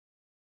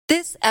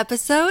This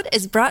episode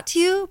is brought to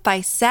you by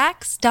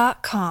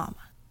Sax.com.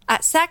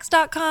 At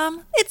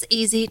Sax.com, it's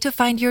easy to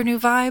find your new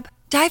vibe.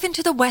 Dive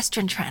into the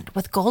Western trend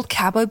with gold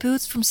cowboy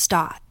boots from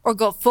Stott, or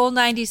go full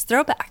 90s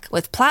throwback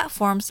with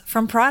platforms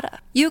from Prada.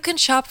 You can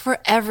shop for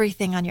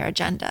everything on your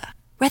agenda,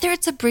 whether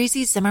it's a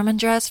breezy Zimmermann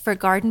dress for a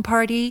garden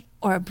party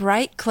or a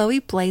bright Chloe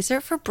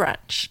blazer for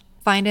brunch.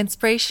 Find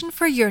inspiration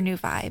for your new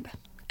vibe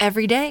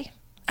every day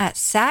at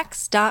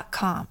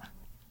Sax.com.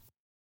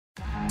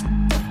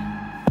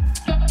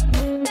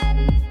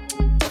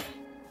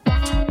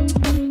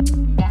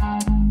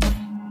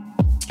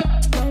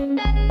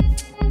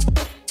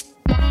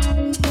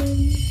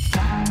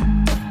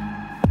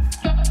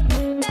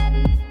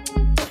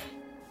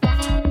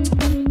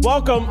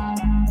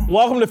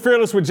 Welcome to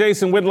Fearless with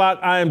Jason Whitlock.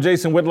 I am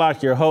Jason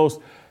Whitlock, your host.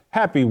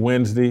 Happy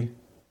Wednesday.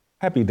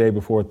 Happy day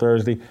before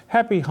Thursday.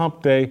 Happy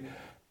hump day.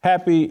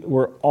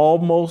 We're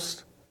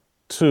almost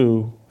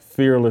to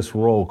Fearless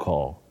Roll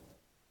Call.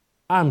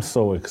 I'm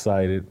so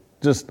excited.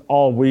 Just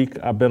all week,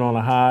 I've been on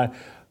a high.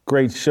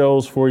 Great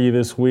shows for you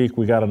this week.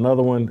 We got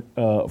another one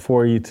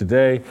for you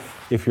today.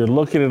 If you're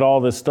looking at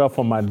all this stuff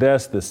on my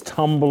desk, this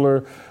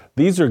tumbler,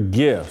 these are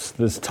gifts.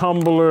 This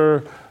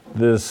tumbler,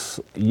 this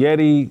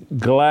Yeti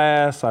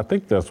glass, I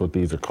think that's what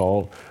these are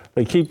called.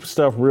 They keep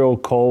stuff real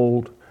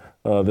cold.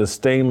 This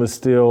stainless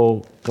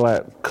steel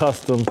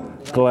custom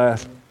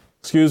glass.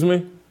 Excuse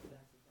me?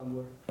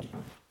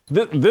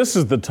 This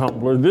is the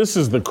tumbler. This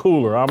is the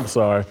cooler. I'm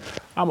sorry.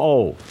 I'm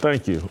old.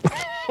 Thank you.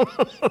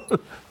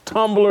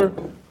 Tumbler,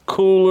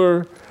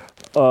 cooler,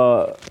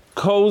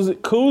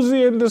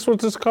 koozie, and this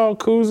what it's called,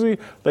 koozie.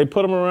 They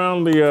put them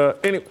around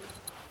the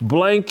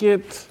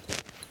blanket,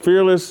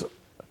 Fearless.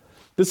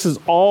 This has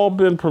all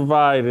been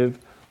provided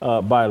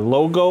by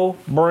Logo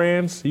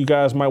Brands. You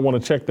guys might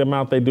want to check them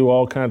out. They do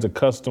all kinds of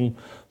custom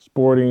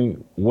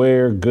sporting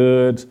wear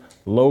goods.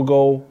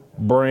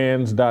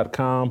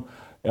 Logobrands.com.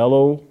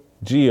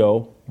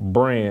 Logo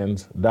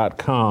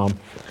brands.com.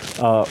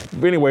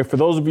 Anyway, for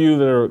those of you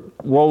that are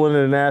rolling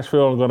into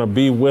Nashville and going to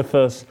be with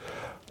us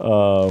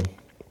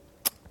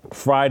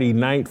Friday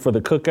night for the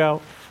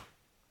cookout,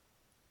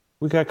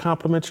 we got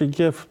complimentary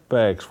gift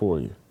bags for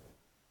you.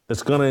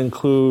 It's going to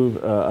include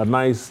a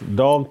nice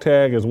dog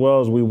tag, as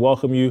well as we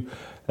welcome you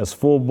as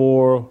full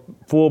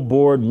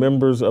board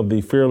members of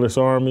the Fearless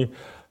Army.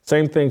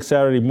 Same thing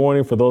Saturday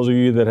morning for those of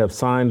you that have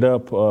signed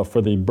up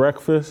for the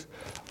breakfast.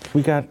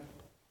 We got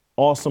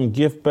awesome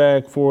gift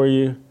bag for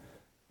you,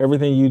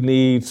 everything you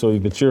need so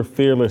that you're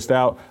fearless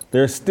out.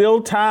 There's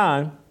still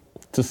time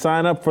to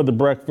sign up for the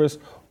breakfast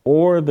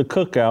or the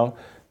cookout.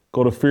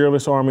 Go to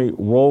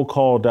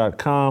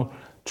fearlessarmyrollcall.com.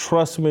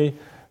 Trust me,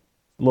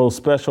 a little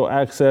special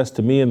access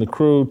to me and the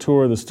crew,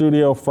 tour of the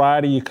studio.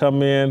 Friday, you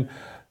come in.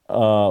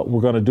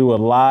 We're going to do a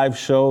live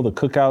show, the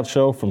cookout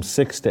show from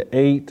 6 to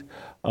 8.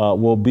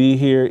 We'll be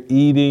here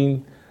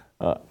eating,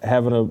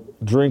 having a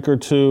drink or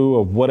two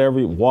of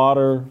whatever,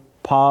 water,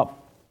 pop.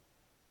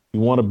 You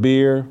want a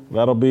beer,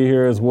 that'll be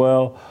here as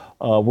well.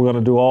 We're going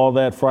to do all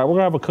that Friday. We're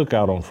going to have a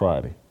cookout on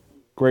Friday.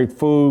 Great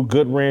food,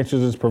 Good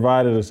Ranchers has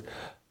provided us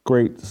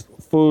great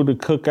food to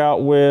cook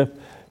out with.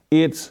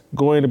 It's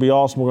going to be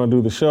awesome. We're going to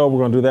do the show. We're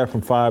going to do that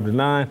from 5 to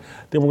 9.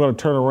 Then we're going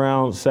to turn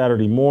around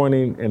Saturday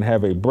morning and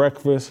have a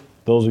breakfast.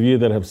 Those of you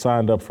that have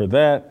signed up for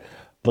that,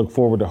 look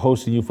forward to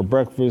hosting you for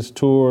breakfast,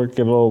 tour,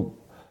 get a little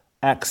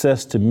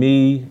access to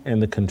me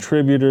and the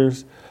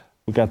contributors.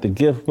 We got the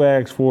gift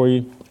bags for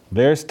you.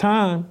 There's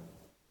time.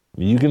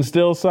 You can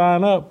still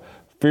sign up.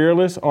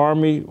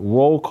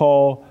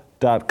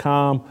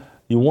 FearlessArmyRollCall.com.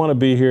 You want to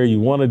be here. You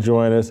want to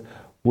join us.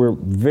 We're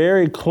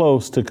very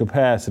close to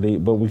capacity,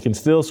 but we can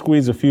still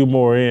squeeze a few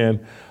more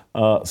in.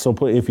 So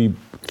if you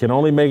can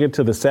only make it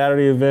to the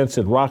Saturday events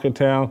at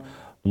Rocketown,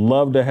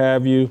 love to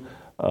have you.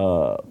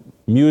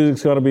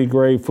 Music's going to be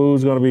great.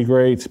 Food's going to be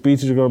great.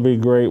 Speeches are going to be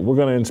great. We're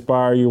going to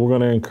inspire you. We're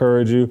going to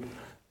encourage you.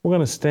 We're going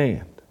to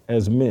stand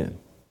as men,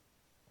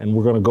 and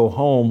we're going to go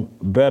home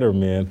better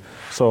men.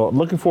 So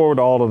looking forward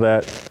to all of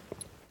that.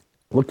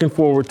 Looking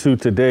forward to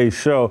today's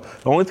show.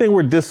 The only thing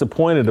we're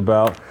disappointed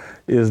about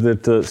is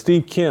that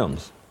Steve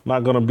Kim's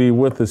not going to be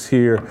with us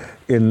here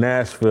in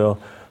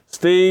Nashville.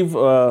 Steve,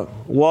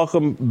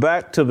 welcome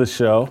back to the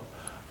show,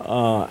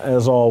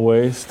 as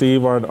always.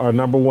 Steve, our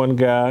number one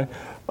guy.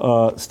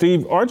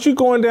 Steve, aren't you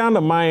going down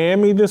to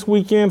Miami this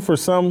weekend for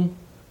some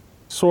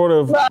sort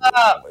of,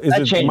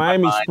 is it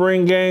Miami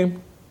spring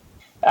game?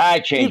 I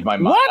changed my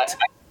mind. What?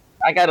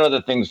 I got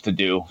other things to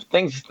do.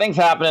 Things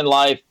happen in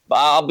life.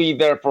 I'll be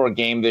there for a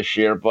game this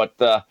year, but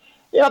things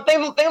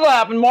will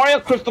happen. Mario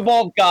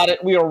Cristobal got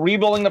it. We are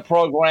rebuilding the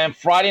program.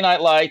 Friday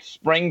Night Lights,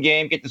 spring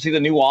game. Get to see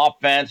the new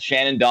offense.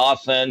 Shannon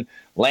Dawson,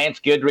 Lance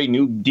Guidry,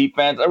 new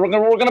defense. We're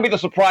going to be the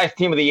surprise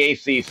team of the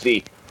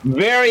ACC.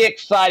 Very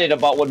excited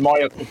about what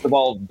Mario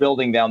Cristobal is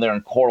building down there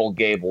in Coral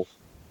Gables.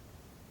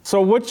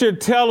 So what you're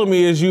telling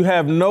me is you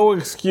have no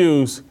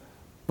excuse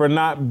for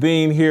not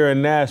being here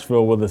in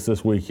Nashville with us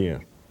this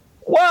weekend.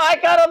 Well, I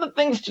got other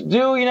things to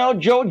do. You know,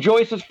 Joe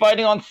Joyce is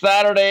fighting on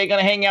Saturday. Going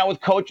to hang out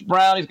with Coach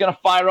Brown. He's going to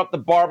fire up the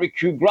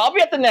barbecue grill. I'll be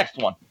at the next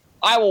one.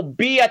 I will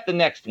be at the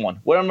next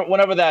one,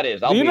 whenever that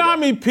is. Do you know how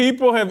many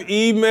people have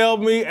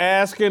emailed me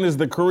asking, is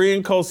the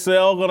Korean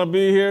Cosell going to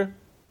be here?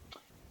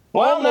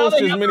 Well,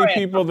 almost as many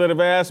people that have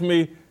asked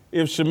me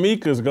if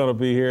Shamika's going to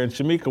be here, and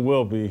Shamika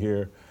will be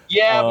here.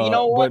 Yeah, you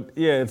know what? But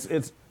yeah,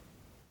 it's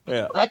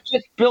that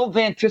just builds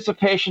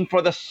anticipation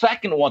for the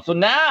second one. So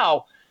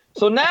now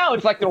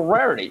it's like the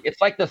rarity.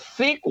 It's like the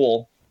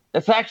sequel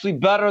that's actually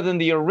better than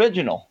the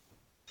original.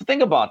 So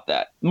think about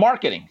that.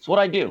 Marketing. It's what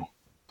I do.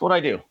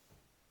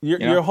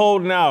 You're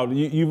holding out.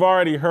 You've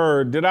already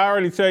heard. Did I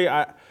already tell you?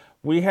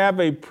 We have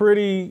a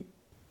pretty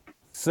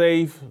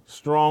safe,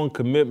 strong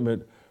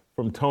commitment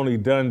from Tony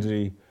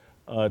Dungy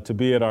to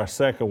be at our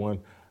second one.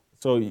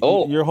 So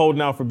you're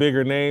holding out for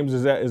bigger names.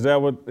 Is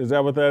that what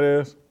that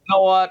is? You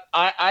know what?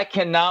 I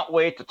cannot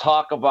wait to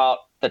talk about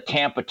the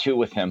Tampa 2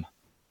 with him.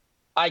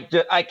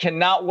 I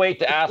cannot wait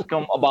to ask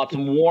him about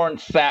some Warren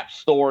Sapp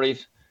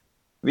stories.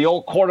 The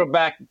old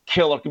quarterback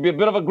killer could be a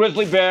bit of a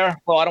grizzly bear,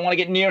 so I don't want to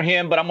get near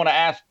him, but I'm going to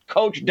ask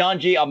Coach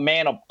Dungy, a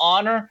man of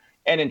honor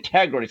and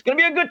integrity. It's going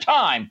to be a good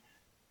time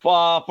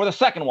for the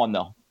second one,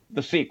 though,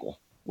 the sequel,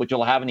 which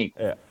will have an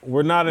equal. Yeah,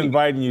 we're not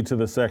inviting you to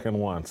the second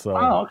one. So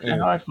okay. All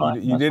right,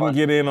 fine. You didn't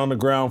get in on the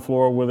ground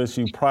floor with us.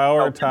 You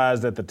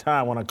prioritized at the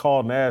time when I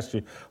called and asked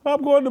you,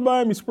 I'm going to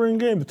Miami spring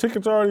game. The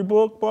tickets are already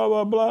booked, blah,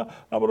 blah, blah.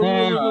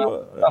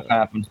 Stuff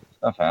happens.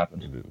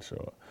 You didn't show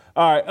up.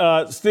 All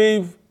right,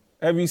 Steve,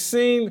 have you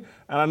seen,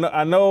 and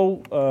I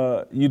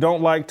know you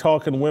don't like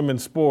talking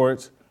women's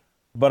sports,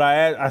 but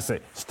I say,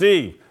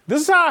 Steve,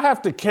 this is how I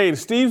have to cater.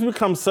 Steve's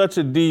become such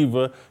a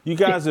diva. You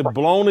guys have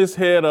blown his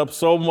head up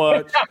so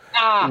much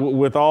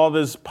with all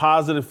this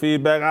positive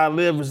feedback. I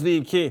live with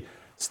Steve King.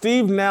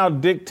 Steve now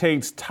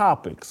dictates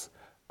topics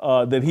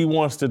that he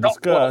wants to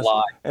discuss.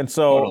 And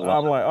so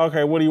I'm like,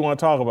 okay, what do you want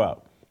to talk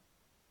about?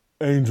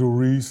 Angel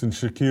Reese and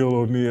Shaquille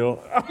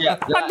O'Neal. Yeah,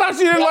 I thought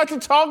you didn't like to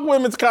talk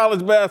women's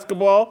college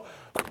basketball.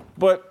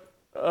 But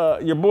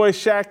your boy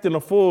Shaq and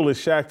the Fool is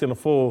Shaq and the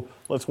Fool.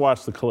 Let's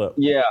watch the clip.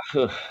 Yeah.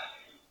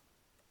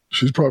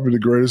 She's probably the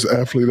greatest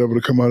athlete ever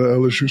to come out of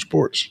LSU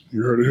sports.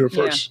 You heard it here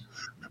first.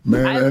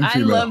 Man and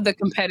female. I love the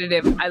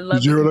competitive. I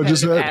love the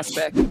competitive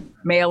aspect.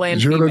 Male and female.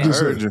 Did you hear what I just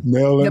said?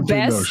 Male and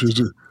female.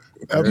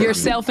 Best,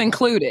 yourself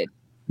included.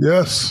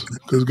 Yes,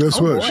 because guess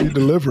what? Boy. She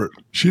delivered.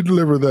 She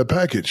delivered that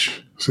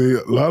package. See,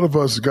 a lot of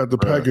us got the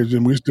package,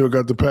 and we still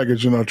got the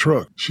package in our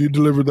truck. She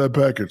delivered that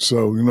package.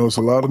 So, it's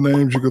a lot of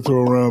names you could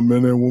throw around,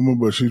 men and women,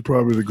 but she's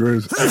probably the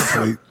greatest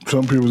athlete.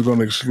 Some people's going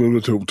to exclude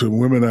it to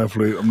women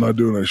athlete. I'm not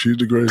doing that. She's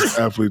the greatest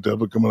athlete to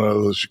ever come out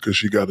of this because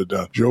she got it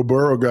done. Joe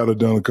Burrow got it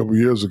done a couple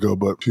years ago,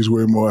 but she's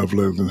way more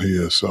athletic than he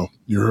is. So,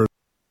 you heard.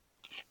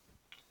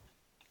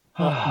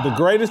 The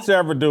greatest to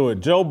ever do it.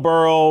 Joe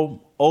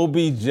Burrow,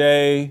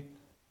 OBJ.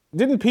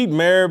 Didn't Pete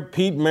Maravich,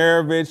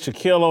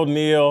 Shaquille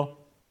O'Neal,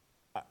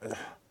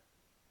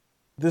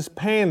 this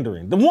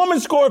pandering. The woman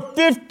scored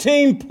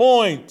 15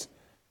 points.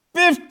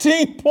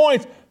 15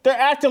 points. They're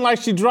acting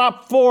like she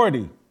dropped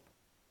 40.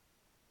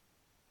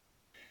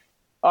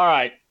 All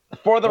right.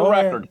 For the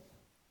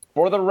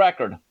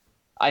record,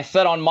 I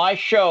said on my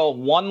show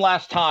one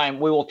last time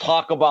we will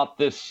talk about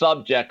this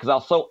subject because I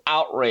was so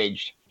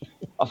outraged.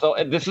 So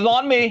this is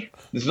on me.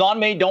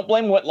 Don't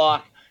blame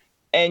Whitlock.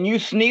 And you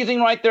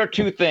sneezing right there,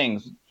 two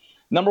things.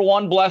 Number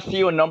one, bless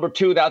you, and number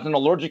two, that's an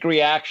allergic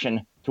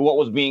reaction to what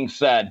was being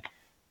said.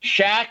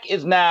 Shaq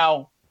is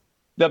now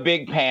the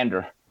big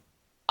pander.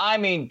 I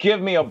mean, give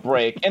me a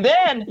break. And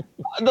then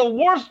the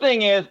worst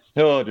thing is,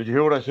 did you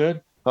hear what I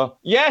said?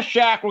 Yes,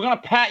 Shaq, we're going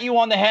to pat you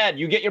on the head.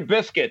 You get your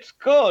biscuits.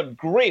 Good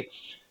grief.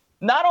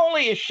 Not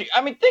only is she,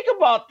 think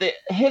about the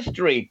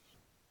history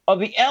of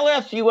the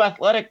LSU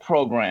athletic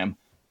program.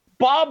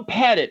 Bob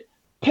Pettit,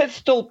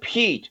 Pistol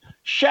Pete,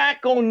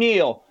 Shaq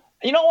O'Neal.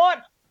 You know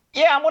what?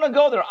 Yeah, I'm going to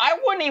go there. I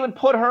wouldn't even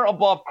put her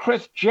above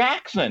Chris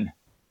Jackson,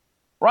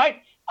 right?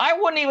 I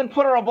wouldn't even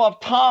put her above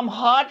Tom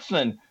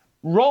Hodson,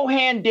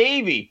 Rohan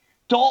Davey,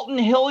 Dalton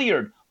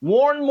Hilliard,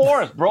 Warren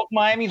Morris broke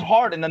Miami's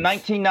heart in the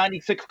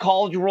 1996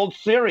 College World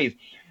Series.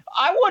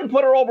 I wouldn't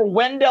put her over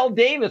Wendell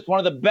Davis, one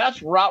of the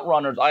best route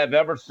runners I have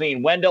ever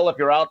seen. Wendell, if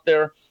you're out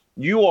there,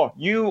 you're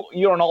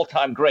an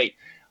all-time great.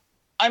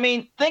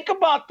 Think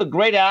about the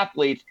great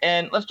athletes,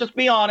 and let's just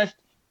be honest.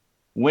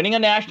 Winning a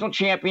national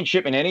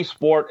championship in any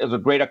sport is a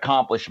great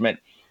accomplishment.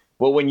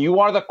 But when you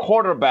are the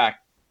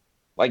quarterback,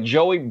 like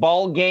Joey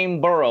Ball Game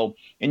Burrow,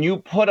 and you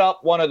put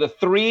up one of the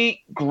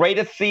three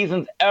greatest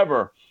seasons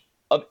ever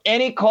of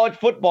any college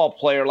football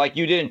player like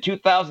you did in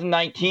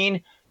 2019,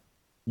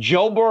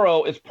 Joe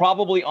Burrow is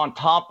probably on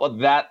top of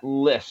that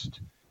list.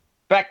 In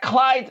fact,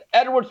 Clyde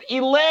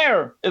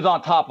Edwards-Helaire is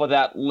on top of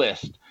that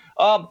list.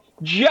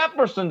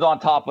 Jefferson's on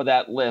top of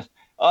that list.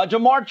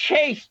 Jamar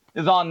Chase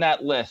is on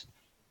that list.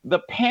 The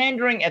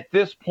pandering at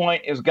this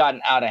point has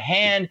gotten out of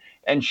hand.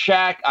 And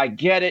Shaq, I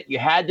get it. You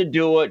had to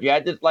do it. You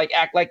had to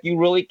act like you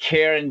really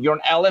care, and you're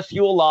an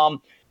LSU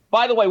alum.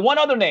 By the way, one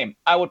other name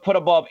I would put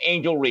above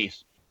Angel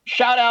Reese.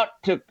 Shout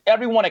out to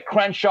everyone at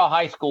Crenshaw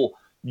High School,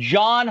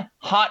 John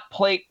Hot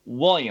Plate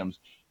Williams.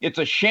 It's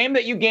a shame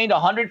that you gained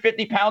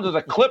 150 pounds as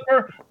a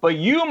Clipper, but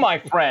you, my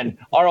friend,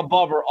 are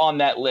above her on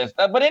that list.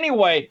 But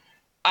anyway,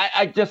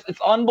 I just,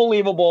 it's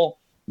unbelievable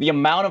the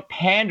amount of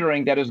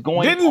pandering that is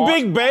going on. Didn't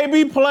Big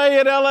Baby play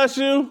at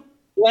LSU?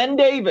 Glenn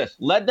Davis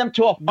led them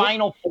to a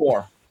Final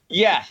Four.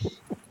 Yes.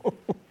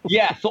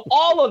 Yeah, so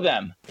all of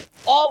them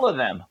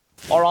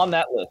are on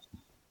that list.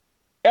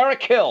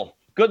 Eric Hill,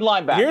 good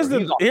linebacker.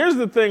 Here's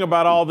the thing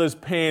about all this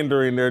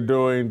pandering they're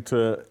doing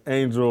to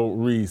Angel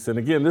Reese. And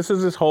again, this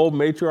is this whole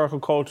matriarchal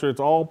culture. It's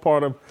all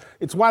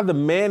it's why the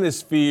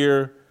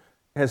manosphere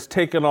has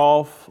taken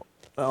off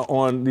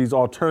on these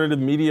alternative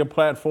media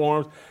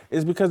platforms,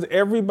 is because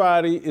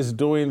everybody is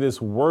doing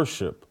this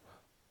worship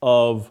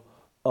of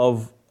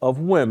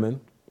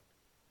women.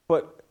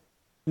 But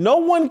no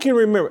one can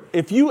remember.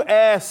 If you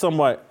ask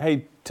someone,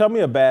 hey, tell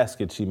me a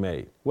basket she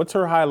made. What's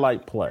her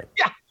highlight play?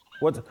 Yeah.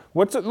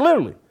 What's it?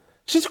 Literally,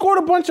 she scored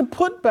a bunch of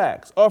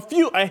putbacks,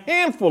 a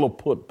handful of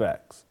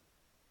putbacks.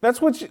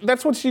 That's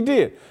what she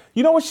did.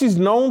 You know what she's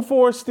known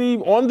for,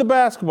 Steve, on the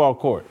basketball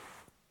court?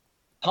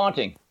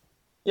 Taunting.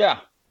 Yeah.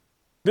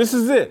 This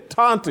is it,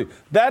 taunting.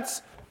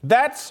 That's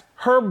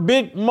her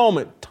big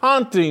moment,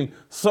 taunting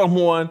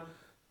someone.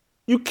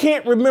 You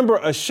can't remember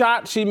a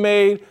shot she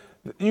made.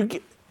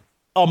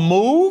 A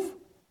move?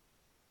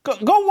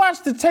 Go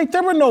watch the tape.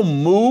 There were no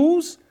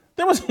moves.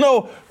 There was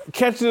no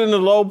catching in the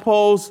low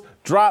post,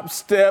 drop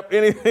step,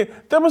 anything.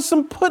 There was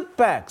some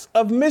putbacks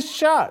of missed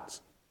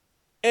shots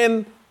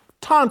and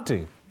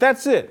taunting.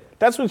 That's it.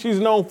 That's what she's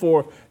known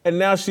for, and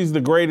now she's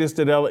the greatest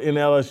in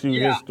LSU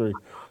history.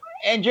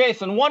 And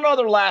Jason, one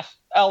other last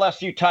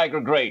LSU Tiger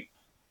great.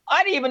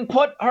 I'd even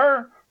put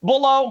her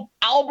below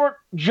Albert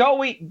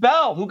Joey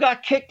Bell, who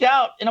got kicked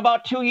out in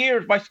about 2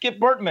 years by Skip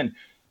Bertman.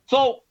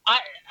 So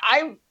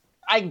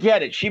I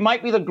get it. She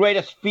might be the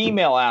greatest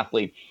female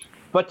athlete,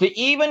 but to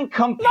even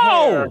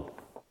compare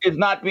is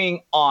not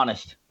being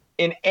honest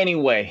in any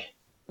way.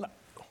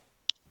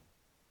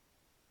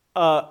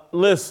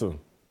 Listen.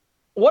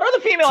 What are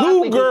the female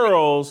athletes? 2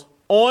 girls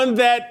on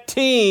that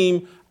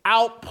team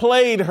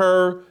outplayed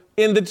her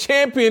in the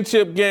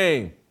championship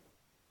game.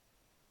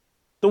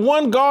 The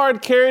one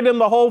guard carried him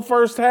the whole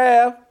first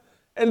half,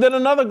 and then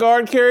another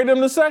guard carried him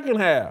the second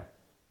half.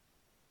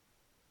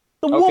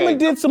 The woman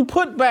did some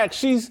putbacks.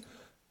 She's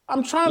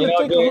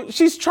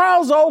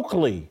Charles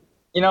Oakley.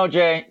 You know,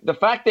 Jay, the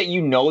fact that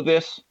you know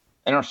this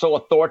and are so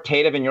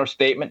authoritative in your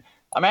statement,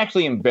 I'm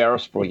actually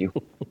embarrassed for you.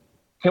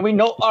 Can we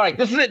know? All right,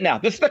 this is it now.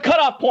 This is the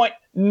cutoff point.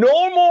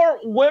 No more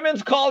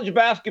women's college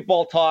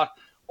basketball talk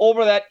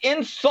over that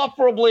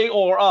insufferably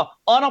or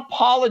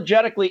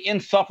unapologetically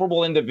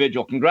insufferable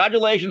individual.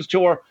 Congratulations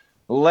to her.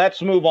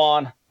 Let's move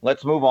on.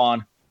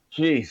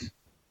 Jeez.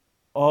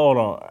 Hold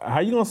on. How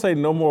you going to say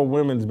no more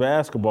women's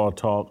basketball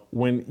talk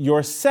when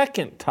your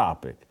second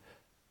topic,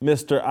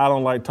 Mr. I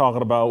don't like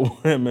talking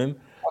about women,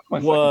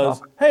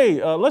 was,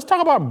 hey, let's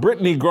talk about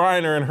Brittany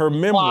Griner and her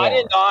memoir. Well, I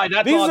didn't know.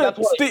 That's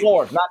one of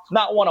yours.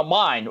 Not one of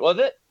mine, was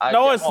it?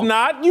 No, it's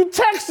not. You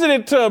texted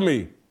it to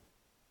me.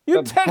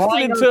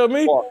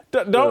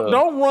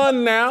 Don't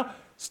run now.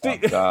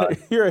 Steve,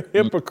 you're a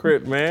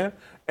hypocrite, man.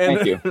 And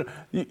thank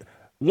you.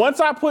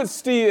 Once I put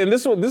Steve, and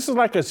this is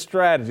like a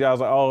strategy. I was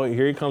like, oh,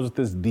 here he comes with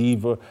this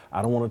diva.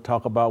 I don't want to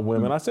talk about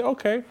women. I said,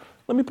 okay,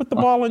 let me put the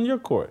ball in your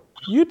court.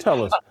 You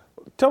tell us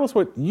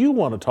what you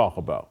want to talk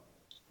about.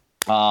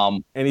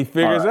 And he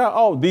figures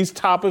out, these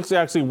topics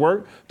actually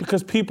work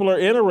because people are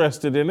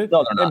interested in it.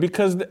 No, they're not. And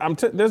because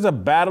there's a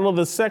battle of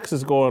the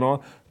sexes going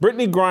on.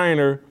 Brittany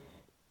Griner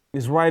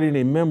is writing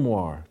a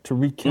memoir to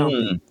recount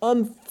the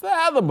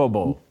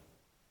unfathomable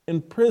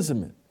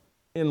imprisonment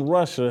in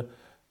Russia.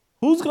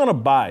 Who's going to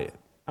buy it?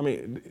 I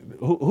mean,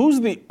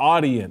 who's the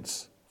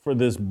audience for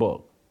this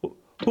book?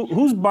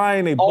 Who's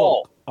buying a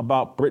book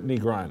about Brittany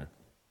Griner?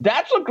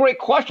 That's a great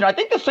question. I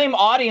think the same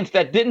audience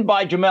that didn't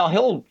buy Jamel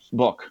Hill's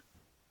book.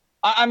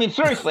 I mean,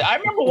 seriously, I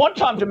remember one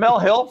time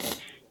Jamel Hill,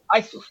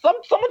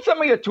 someone sent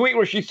me a tweet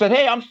where she said,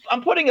 hey,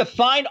 I'm putting a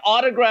signed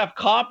autographed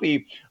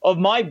copy of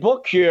my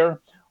book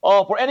here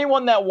for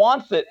anyone that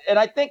wants it. And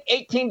I think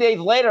 18 days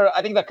later,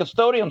 I think the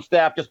custodian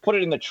staff just put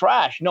it in the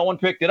trash. No one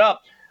picked it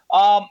up.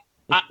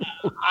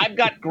 I've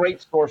got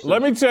great sources.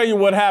 Let me tell you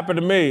what happened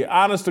to me,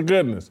 honest to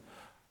goodness.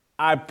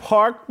 I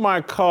parked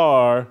my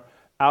car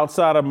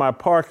outside of my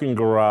parking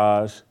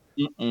garage,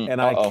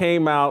 and I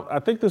came out, I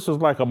think this was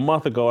like a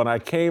month ago, and I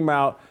came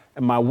out,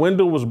 and my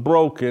window was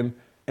broken,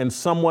 and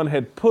someone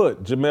had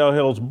put Jamel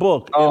Hill's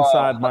book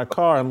inside my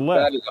car and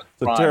left.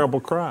 It's a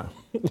terrible crime.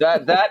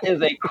 That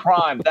is a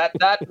crime.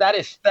 That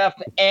is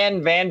theft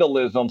and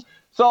vandalism.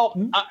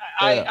 So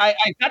I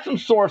got some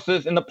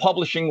sources in the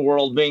publishing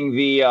world, being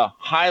the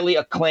highly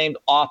acclaimed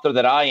author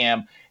that I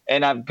am,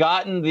 and I've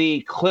gotten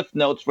the cliff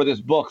notes for this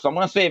book. So I'm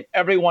going to save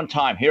everyone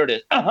time. Here it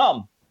is.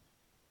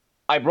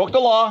 I broke the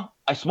law,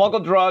 I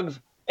smuggled drugs,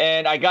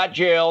 and I got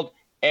jailed,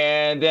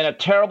 and then a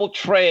terrible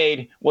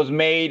trade was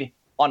made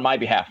on my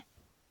behalf.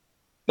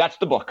 That's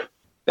the book.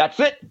 That's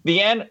it.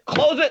 The end.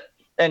 Close it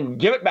and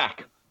give it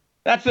back.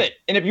 That's it.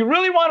 And if you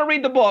really want to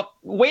read the book,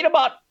 wait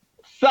about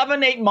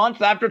 7-8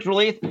 months after it's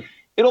released.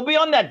 It'll be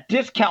on that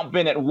discount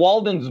bin at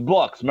Walden's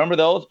Books. Remember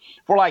those?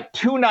 For like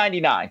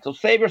 $2.99. So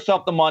save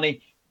yourself the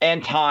money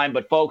and time.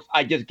 But folks,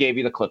 I just gave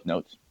you the Cliff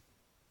Notes.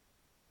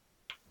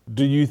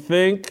 Do you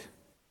think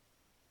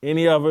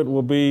any of it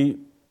will be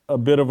a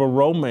bit of a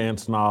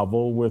romance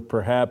novel with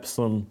perhaps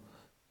some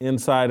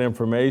inside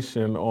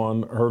information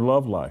on her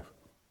love life?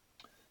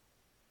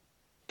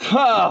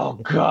 Oh,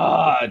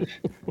 God.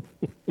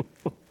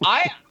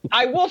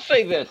 I will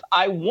say this.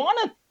 I want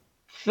to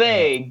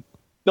say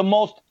the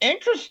most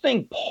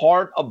interesting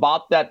part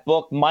about that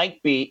book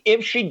might be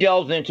if she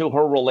delves into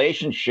her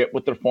relationship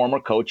with her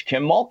former coach,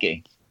 Kim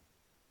Mulkey.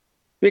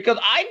 Because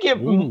I give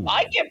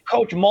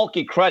Coach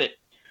Mulkey credit.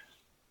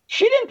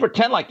 She didn't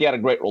pretend like they had a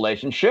great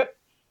relationship.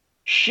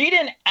 She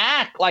didn't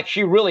act like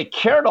she really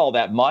cared all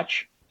that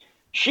much.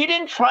 She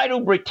didn't try to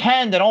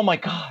pretend that, oh, my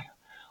God,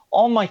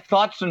 all my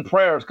thoughts and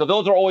prayers, because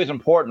those are always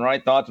important,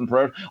 right? Thoughts and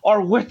prayers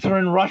are with her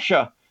in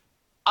Russia.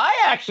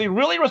 I actually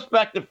really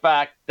respect the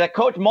fact that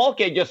Coach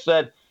Mulkey just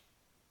said,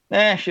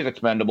 she's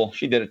expendable.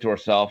 She did it to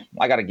herself.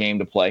 I got a game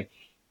to play.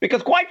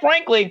 Because quite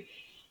frankly,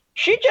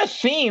 she just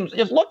seems,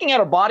 just looking at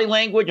her body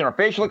language and her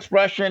facial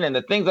expression and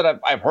the things that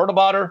I've heard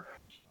about her,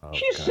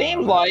 she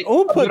seems like...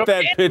 Who put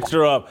that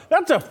picture up?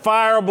 That's a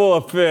fireable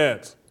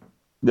offense.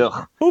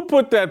 Ugh. Who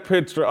put that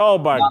picture? Oh,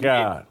 my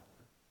God.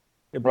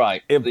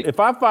 Right. If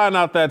I find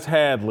out that's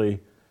Hadley,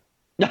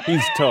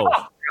 he's toast.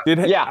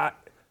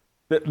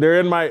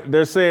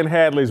 They're saying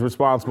Hadley's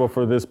responsible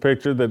for this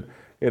picture, that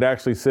it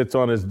actually sits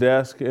on his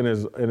desk in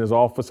his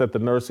office at the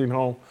nursing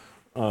home.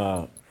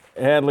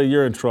 Hadley,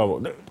 you're in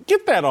trouble.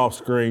 Get that off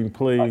screen,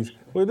 please.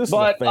 This is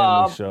a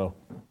family show.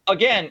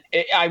 Again,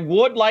 I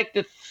would like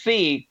to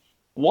see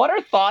what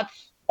her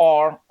thoughts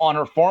are on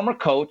her former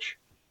coach,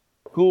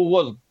 who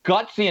was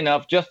gutsy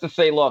enough just to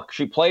say, look,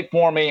 she played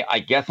for me. I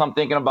guess I'm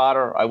thinking about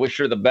her. I wish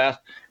her the best,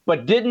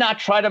 but did not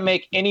try to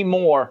make any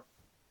more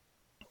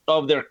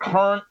of their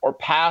current or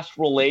past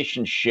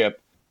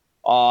relationship.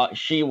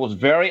 She was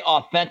very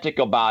authentic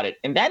about it.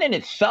 And that in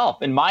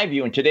itself, in my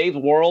view, in today's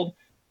world,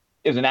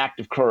 is an act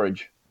of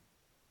courage.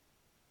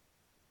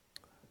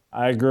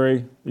 I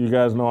agree. You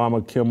guys know I'm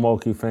a Kim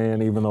Mulkey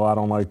fan, even though I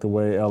don't like the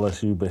way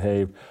LSU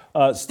behaved.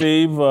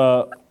 Steve,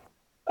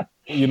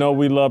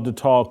 we love to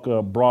talk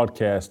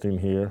broadcasting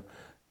here,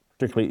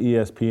 particularly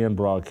ESPN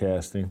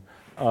broadcasting.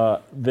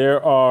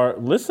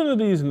 Listen to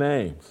these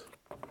names.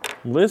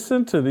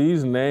 Listen to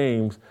these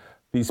names.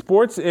 The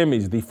Sports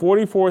Emmys, the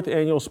 44th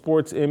Annual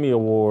Sports Emmy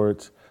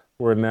Awards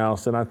were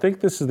announced, and I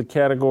think this is the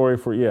category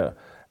for,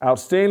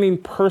 Outstanding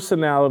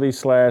Personality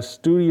 /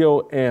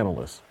 Studio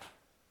Analyst.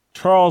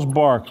 Charles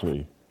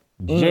Barkley,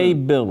 Jay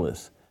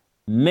Billis,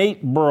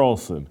 Nate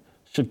Burleson,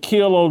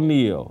 Shaquille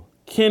O'Neal,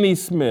 Kenny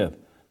Smith,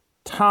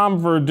 Tom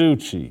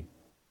Verducci,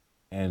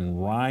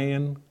 and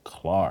Ryan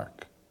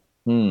Clark.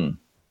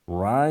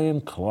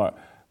 Ryan Clark.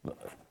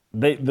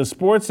 The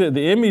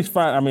Emmys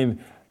fine. I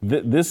mean,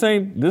 this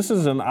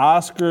is an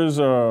Oscars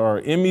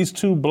or Emmys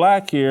too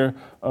black here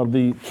of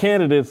the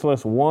candidates.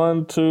 Let's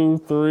 1,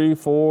 2, 3,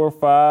 4,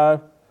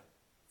 5.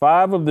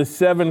 5 of the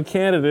 7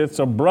 candidates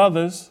are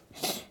brothers.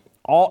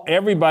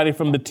 Everybody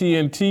from the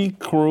TNT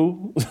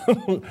crew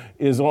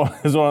is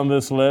on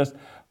this list,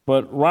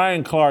 but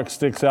Ryan Clark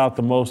sticks out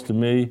the most to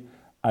me.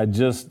 I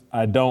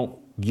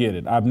don't get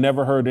it. I've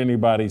never heard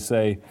anybody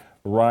say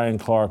Ryan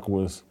Clark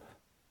was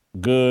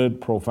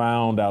good,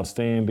 profound,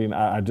 outstanding.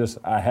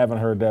 I haven't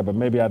heard that, but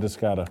maybe I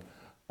just got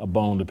a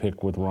bone to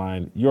pick with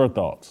Ryan. Your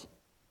thoughts?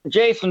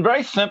 Jason,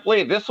 very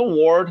simply, this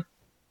award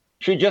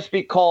should just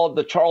be called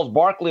the Charles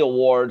Barkley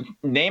Award.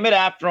 Name it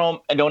after him,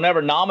 and don't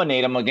ever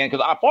nominate him again.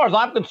 Because as far as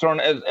I'm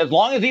concerned, as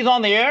long as he's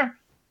on the air,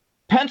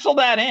 pencil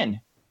that in.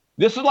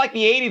 This is like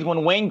the 80s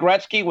when Wayne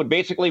Gretzky would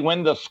basically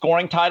win the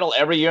scoring title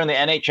every year in the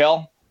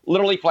NHL,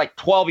 literally for like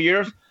 12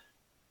 years.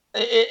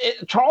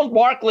 Charles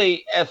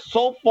Barkley has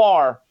so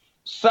far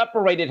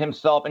separated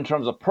himself in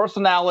terms of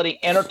personality,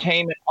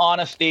 entertainment,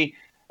 honesty,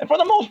 and for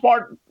the most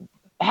part,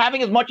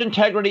 having as much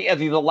integrity as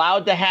he's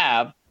allowed to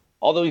have,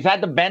 although he's had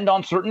to bend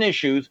on certain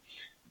issues.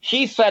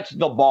 He sets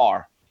the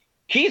bar.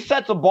 He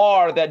sets a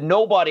bar that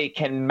nobody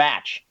can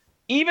match.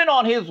 Even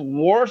on his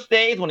worst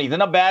days, when he's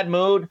in a bad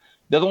mood,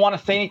 doesn't want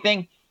to say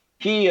anything,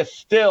 he is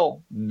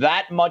still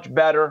that much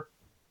better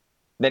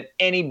than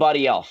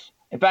anybody else.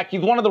 In fact,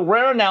 he's one of the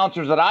rare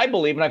announcers that I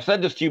believe, and I've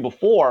said this to you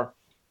before,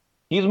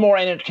 he's more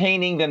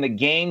entertaining than the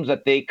games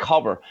that they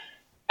cover.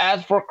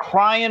 As for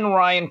crying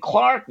Ryan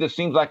Clark, this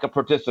seems like a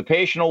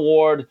participation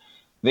award.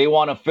 They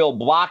want to fill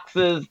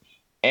boxes,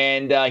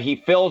 and he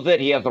fills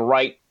it. He has the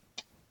right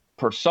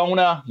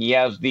persona. He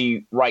has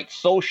the right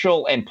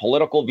social and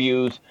political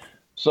views,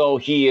 so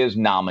he is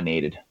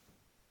nominated.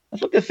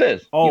 That's what this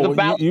is.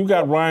 Oh, you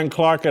got Ryan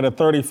Clark at a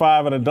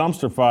 35 and a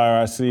dumpster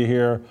fire, I see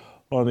here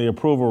on the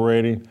approval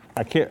rating.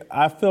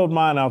 I filled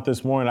mine out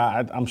this morning.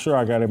 I'm sure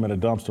I got him at a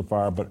dumpster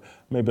fire, but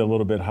maybe a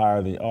little bit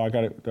higher than. Oh, I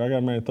got it. Do I got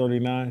him at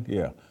 39?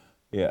 Yeah.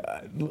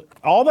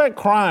 All that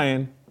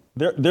crying,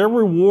 they're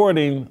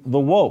rewarding the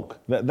woke.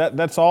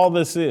 That's all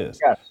this is.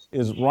 Yes.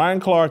 Is Ryan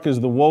Clark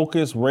is the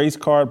wokest race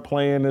card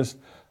playingest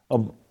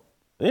of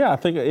Yeah, I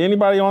think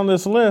anybody on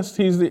this list,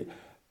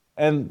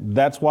 and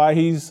that's why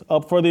he's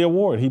up for the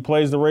award. He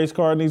plays the race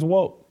car and he's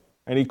woke,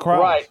 and he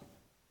cries.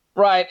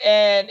 Right.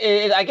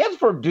 And I guess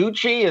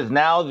Verducci is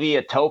now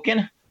the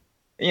token.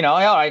 You know,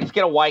 all right, let's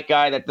get a white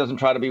guy that doesn't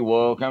try to be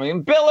woke. I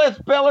mean, Billis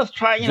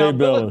try, you know.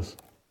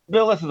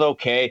 Billis is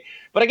okay.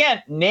 But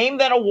again, name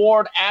that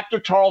award after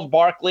Charles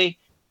Barkley,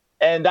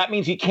 and that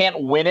means he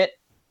can't win it.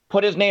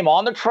 Put his name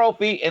on the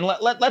trophy, and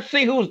let's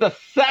see who's the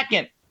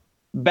second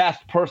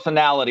best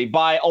personality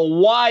by a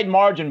wide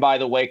margin, by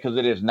the way, because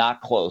it is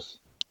not close.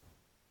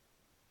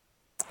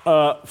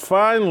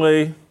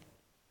 Finally,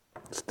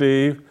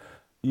 Steve,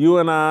 you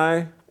and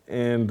I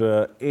and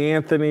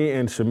Anthony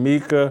and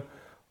Shamika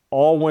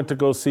all went to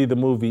go see the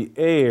movie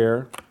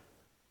Air.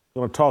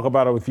 I'm going to talk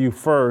about it with you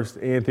first.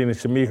 Anthony and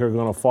Shamika are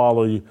going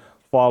to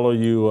follow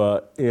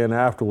you in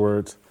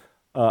afterwards.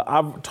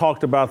 I've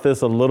talked about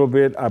this a little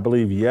bit, I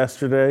believe,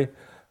 yesterday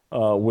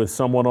with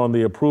someone on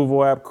the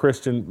approval app,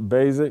 Christian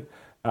Basic.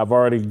 I've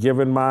already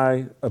given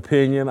my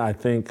opinion. I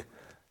think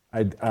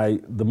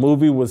the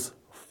movie was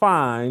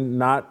fine,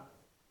 not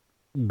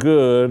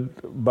good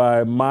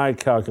by my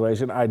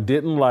calculation. I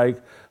didn't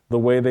like the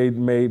way they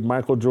made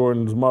Michael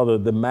Jordan's mother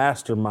the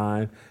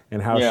mastermind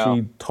and how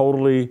she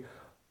totally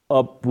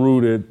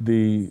uprooted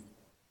the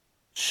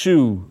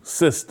shoe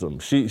system.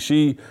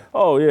 She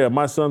oh yeah,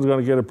 my son's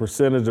gonna get a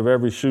percentage of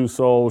every shoe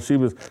sold. She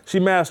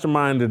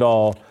masterminded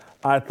all.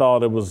 I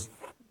thought it was,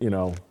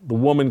 the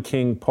Woman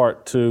King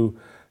Part 2.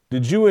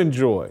 Did you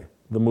enjoy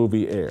the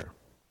movie Air?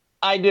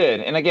 I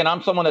did. And again,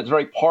 I'm someone that's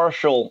very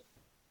partial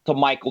to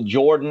Michael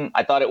Jordan.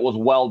 I thought it was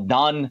well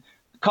done.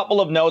 A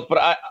couple of notes,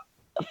 but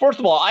first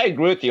of all, I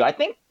agree with you. I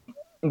think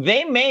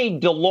they made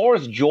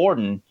Dolores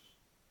Jordan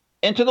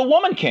into the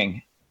Woman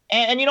King.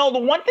 And the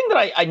one thing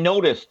that I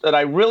noticed that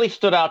I really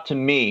stood out to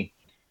me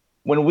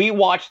when we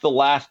watched The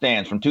Last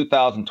Dance from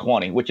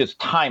 2020, which is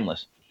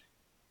timeless,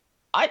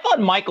 I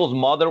thought Michael's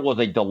mother was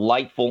a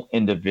delightful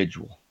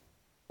individual,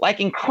 like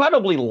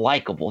incredibly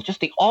likable, just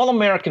the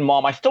all-American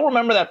mom. I still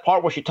remember that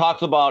part where she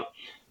talks about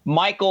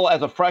Michael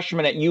as a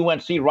freshman at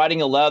UNC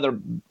writing a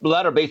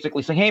letter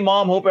basically saying, "Hey,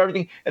 Mom, hope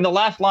everything." And the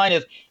last line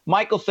is,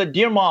 Michael said,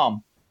 "Dear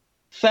Mom,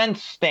 send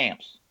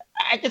stamps."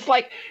 I just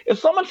if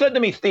someone said to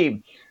me,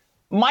 "Steve,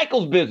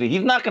 Michael's busy.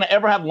 He's not going to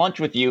ever have lunch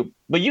with you,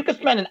 but you could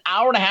spend an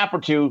hour and a half or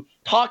two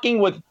talking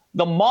with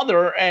the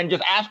mother and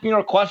just asking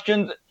her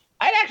questions,"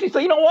 I'd actually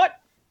say, you know what?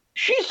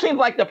 She seems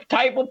like the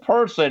type of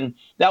person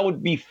that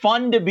would be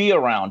fun to be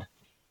around.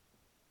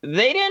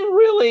 They didn't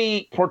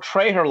really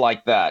portray her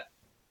like that.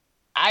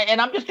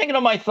 And I'm just thinking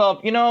to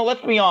myself,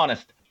 let's be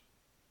honest.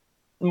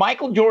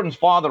 Michael Jordan's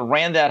father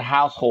ran that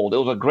household. It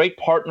was a great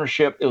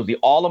partnership. It was the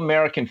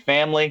all-American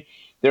family.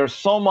 There's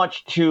so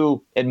much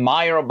to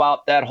admire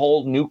about that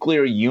whole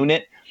nuclear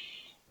unit.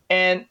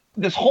 And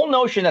this whole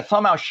notion that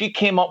somehow she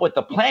came up with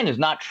the plan is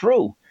not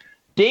true.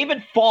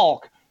 David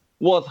Falk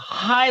was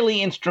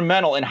highly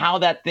instrumental in how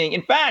that thing.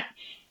 In fact,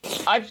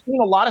 I've seen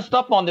a lot of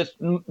stuff on this.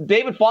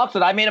 David Falk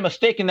said, "I made a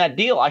mistake in that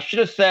deal. I should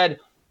have said,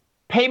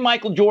 pay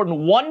Michael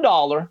Jordan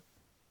 $1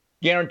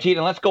 guaranteed,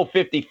 and let's go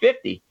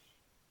 50-50.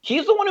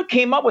 He's the one who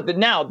came up with it.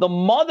 Now, the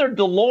mother,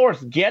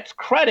 Dolores, gets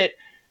credit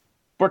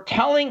for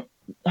telling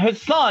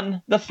his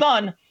son,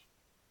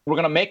 we're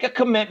going to make a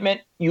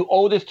commitment. You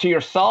owe this to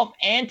yourself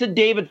and to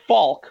David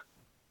Falk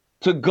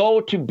to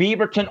go to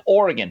Beaverton,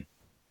 Oregon.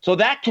 So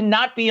that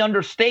cannot be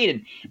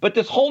understated. But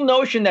this whole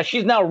notion that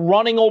she's now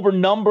running over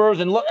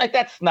numbers and look like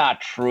that's not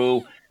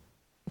true.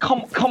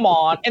 Come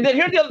on. And then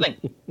here's the other thing.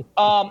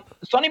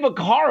 Sonny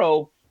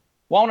Vaccaro,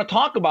 who I want to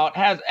talk about,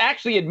 has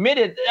actually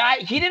admitted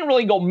he didn't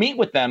really go meet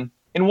with them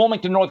in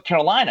Wilmington, North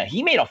Carolina.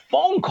 He made a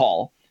phone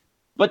call.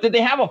 But did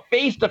they have a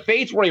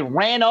face-to-face where he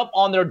ran up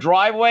on their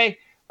driveway?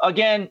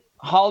 Again,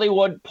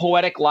 Hollywood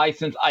poetic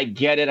license. I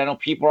get it. I know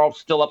people are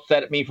still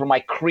upset at me for my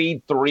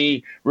Creed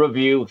 3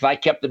 review because I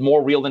kept it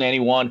more real than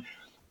anyone.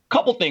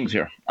 Couple things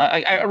here.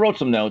 I wrote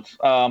some notes,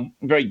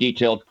 very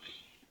detailed.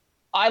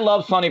 I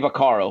love Sonny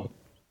Vaccaro.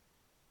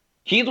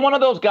 He's one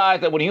of those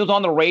guys that when he was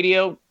on the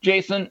radio,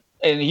 Jason,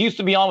 and he used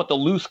to be on with the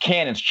Loose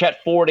Cannons,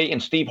 Chet Forte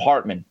and Steve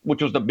Hartman,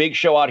 which was the big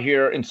show out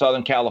here in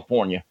Southern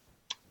California.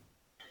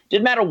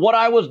 Didn't matter what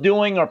I was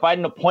doing or if I had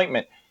an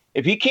appointment.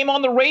 If he came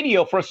on the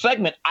radio for a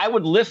segment, I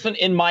would listen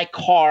in my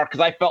car because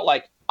I felt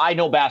like I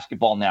know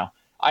basketball now.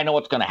 I know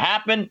what's going to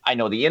happen. I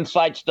know the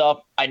inside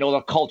stuff. I know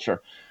the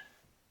culture.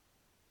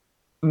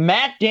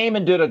 Matt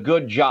Damon did a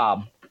good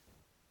job.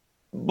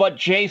 But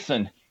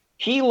Jason,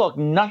 he looked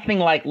nothing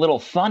like little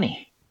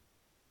Sonny.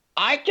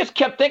 I just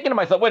kept thinking to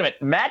myself, wait a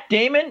minute, Matt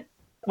Damon?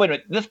 Wait a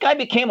minute, this guy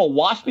became a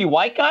waspy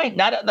white guy?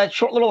 Not that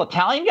short little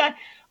Italian guy?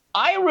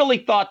 I really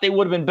thought they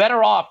would have been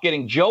better off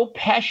getting Joe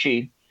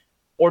Pesci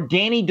or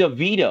Danny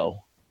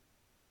DeVito.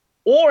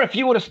 Or if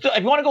you want to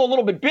go a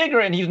little bit bigger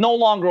and he's no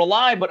longer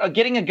alive, but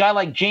getting a guy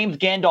like James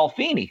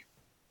Gandolfini.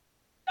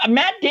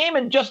 Matt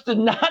Damon just did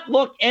not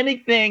look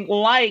anything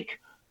like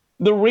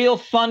the real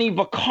Sonny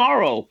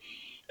Vaccaro.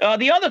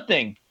 The other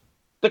thing,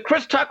 the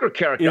Chris Tucker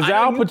character. Is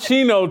Al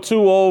Pacino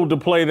too old to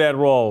play that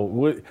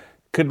role?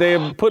 Could they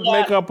have put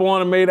makeup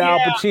on and made Al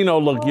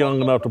Pacino look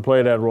young enough to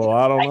play that role?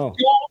 I don't know.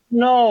 I don't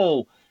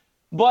know.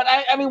 But,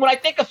 I mean, when I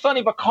think of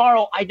Sonny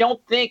Vaccaro, I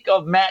don't think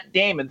of Matt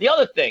Damon. The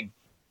other thing,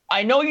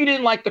 I know you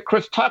didn't like the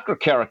Chris Tucker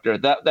character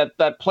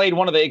that played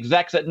one of the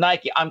execs at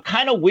Nike. I'm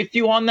kind of with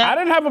you on that.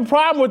 I didn't have a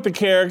problem with the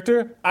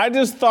character. I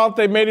just thought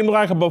they made him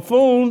like a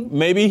buffoon.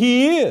 Maybe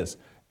he is.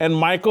 And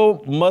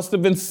Michael must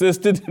have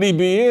insisted that he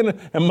be in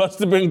and must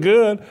have been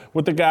good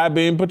with the guy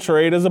being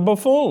portrayed as a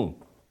buffoon.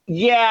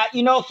 Yeah,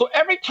 so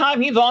every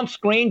time he's on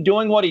screen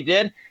doing what he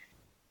did,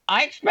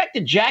 I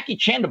expected Jackie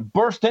Chan to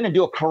burst in and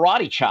do a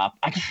karate chop.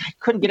 I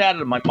couldn't get out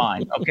of my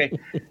mind, okay?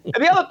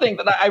 And the other thing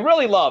that I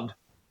really loved,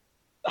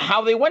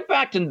 how they went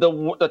back to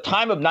the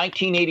time of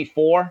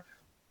 1984.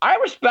 I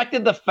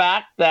respected the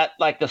fact that,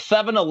 like, the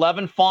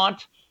 7-Eleven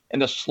font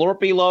and the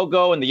Slurpee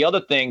logo and the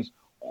other things,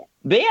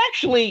 they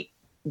actually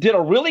did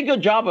a really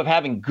good job of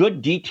having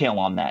good detail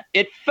on that.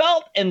 It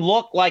felt and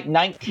looked like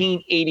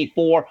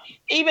 1984.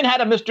 Even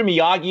had a Mr.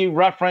 Miyagi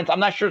reference. I'm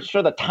not sure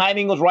the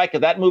timing was right because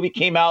that movie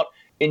came out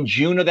in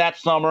June of that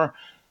summer.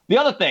 The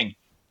other thing,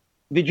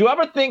 did you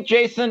ever think,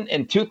 Jason,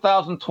 in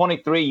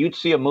 2023, you'd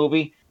see a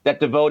movie that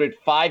devoted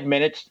 5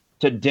 minutes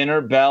to Dinner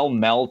Bell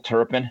Mel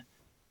Turpin?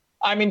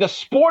 I mean, the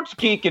sports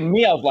geek in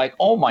me, I was like,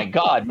 oh my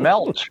God,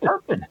 Mel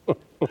Turpin.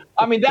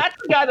 I mean, that's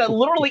the guy that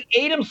literally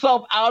ate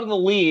himself out of the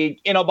league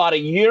in about a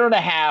year and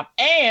a half.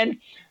 And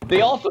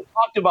they also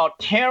talked about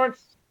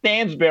Terrence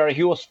Stansberry,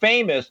 who was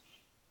famous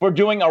for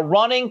doing a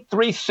running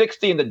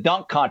 360 in the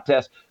dunk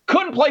contest.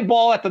 Couldn't play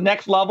ball at the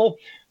next level,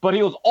 but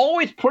he was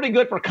always pretty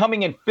good for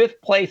coming in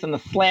 5th place in the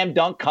slam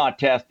dunk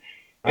contest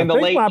in the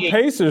late 80s. I think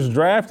my Pacers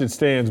drafted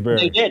Stansberry.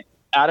 They did,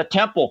 out of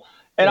Temple.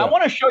 And I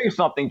want to show you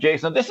something,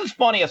 Jason. This is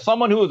funny. As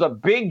someone who is a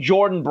big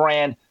Jordan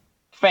Brand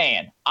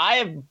fan, I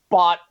have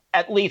bought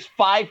at least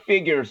 5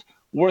 figures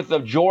worth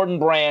of Jordan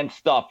Brand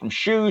stuff, from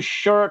shoes,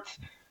 shirts,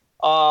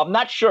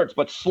 not shirts,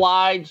 but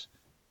slides,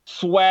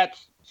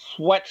 sweats,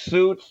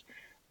 sweatsuits.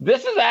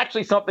 This is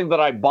actually something that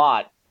I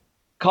bought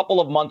a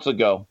couple of months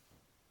ago.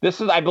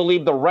 This is, I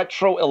believe, the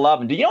Retro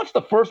 11. Do you know it's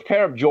the first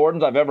pair of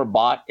Jordans I've ever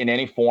bought in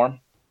any form?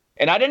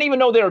 And I didn't even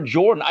know they were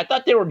Jordan. I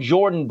thought they were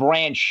Jordan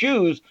Brand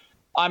shoes.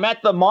 I'm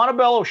at the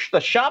Montebello, the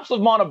shops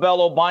of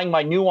Montebello, buying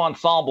my new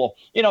ensemble,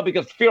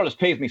 because Fearless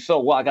pays me so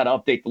well, I got to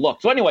update the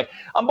look. So anyway,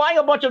 I'm buying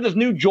a bunch of this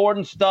new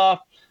Jordan stuff,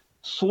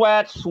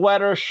 sweats,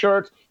 sweaters,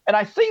 shirts, and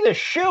I see this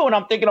shoe, and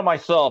I'm thinking to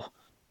myself,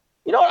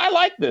 you know what, I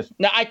like this.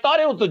 Now, I thought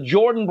it was the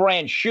Jordan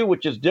Brand shoe,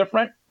 which is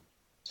different.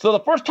 So the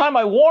first time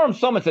I wore them,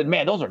 someone said,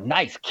 man, those are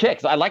nice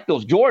kicks. I like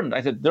those Jordans.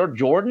 I said, they're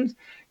Jordans?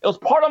 It was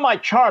part of my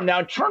charm. Now,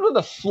 in terms of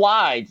the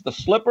slides, the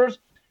slippers,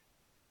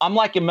 I'm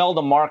like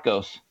Imelda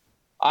Marcos.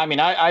 I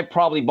mean, I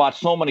probably bought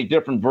so many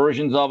different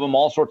versions of them,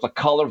 all sorts of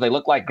colors. They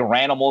look like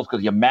Garanimals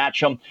because you match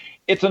them.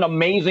 It's an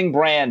amazing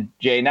brand,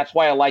 Jay, and that's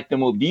why I like the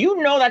move. Do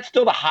you know that's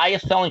still the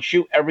highest selling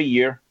shoe every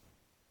year?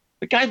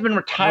 The guy's been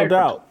retired. No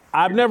doubt.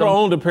 I've never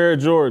owned a pair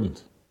of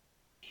Jordans.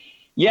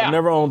 Yeah. I've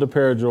never owned a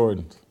pair of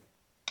Jordans.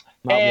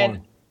 Not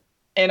one.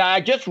 And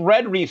I just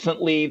read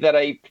recently that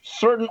a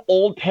certain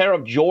old pair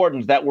of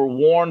Jordans that were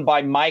worn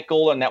by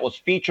Michael and that was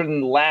featured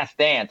in The Last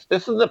Dance,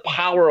 this is the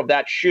power of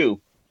that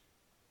shoe.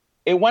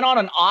 It went on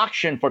an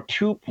auction for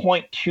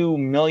 $2.2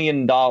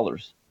 million.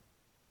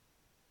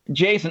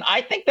 Jason,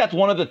 I think that's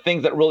one of the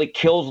things that really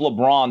kills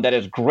LeBron, that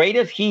as great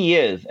as he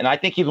is, and I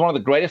think he's one of the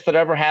greatest that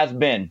ever has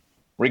been,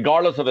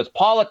 regardless of his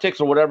politics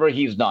or whatever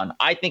he's done,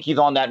 I think he's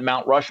on that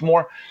Mount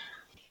Rushmore,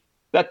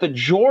 that the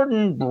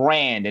Jordan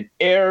brand and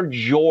Air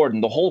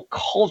Jordan, the whole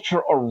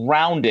culture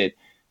around it,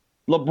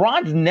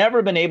 LeBron's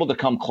never been able to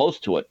come close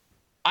to it.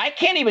 I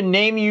can't even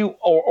name you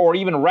or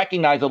even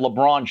recognize a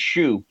LeBron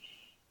shoe.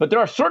 But there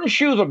are certain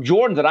shoes of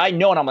Jordans that I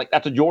know, and I'm like,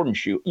 that's a Jordan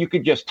shoe. You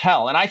could just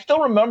tell. And I still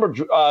remember,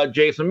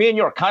 Jason, me and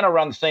you are kind of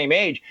around the same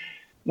age,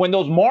 when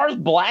those Mars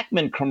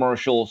Blackman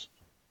commercials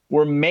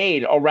were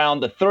made around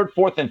the 3rd,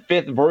 4th, and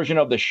 5th version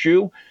of the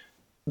shoe.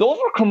 Those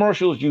were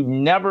commercials you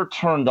never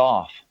turned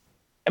off.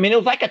 I mean, it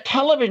was like a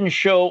television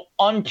show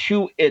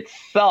unto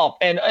itself.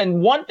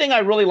 And one thing I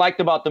really liked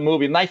about the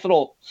movie, a nice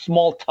little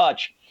small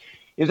touch,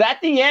 is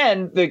at the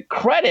end, the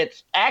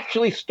credits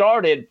actually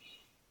started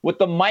with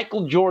the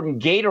Michael Jordan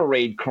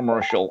Gatorade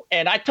commercial.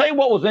 And I tell you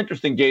what was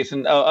interesting,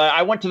 Jason.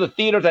 I went to the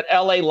theaters at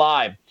LA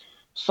Live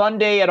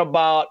Sunday at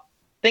about,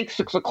 I think,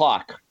 6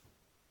 o'clock.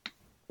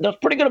 There's a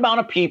pretty good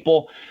amount of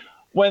people.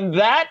 When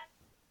that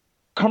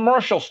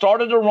commercial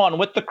started to run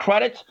with the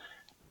credits,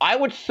 I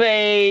would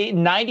say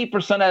 90%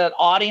 of that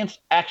audience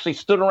actually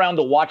stood around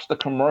to watch the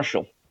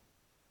commercial.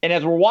 And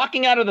as we're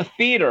walking out of the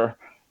theater,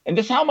 and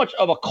this is how much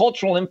of a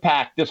cultural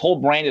impact this whole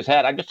brand has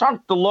had. I just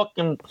started to look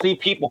and see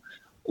people.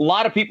 A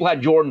lot of people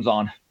had Jordans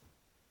on.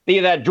 They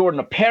either had Jordan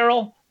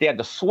apparel, they had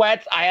the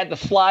sweats. I had the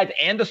slides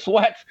and the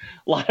sweats.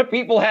 A lot of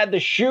people had the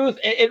shoes.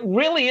 It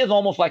really is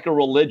almost like a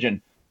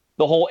religion,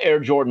 the whole Air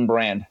Jordan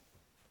brand.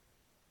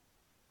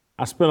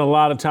 I spent a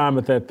lot of time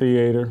at that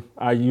theater.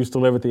 I used to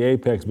live at the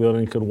Apex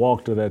building, could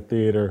walk to that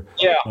theater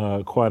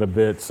quite a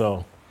bit.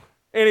 So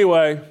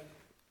anyway,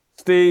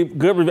 Steve,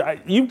 good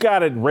review. You've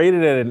got it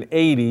rated at an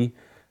 80.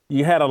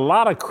 You had a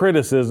lot of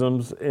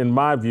criticisms, in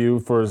my view,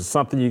 for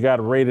something you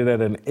got rated at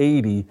an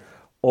 80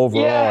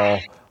 overall. Yeah,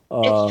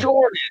 it's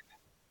Jordan.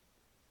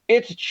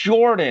 It's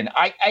Jordan.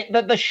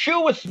 The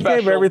shoe was special.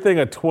 You gave everything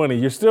a 20.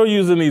 You're still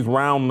using these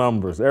round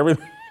numbers.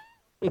 Everything.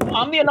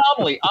 I'm the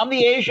anomaly. I'm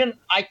the Asian.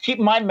 I keep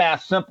my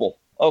math simple,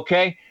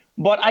 okay?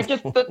 But I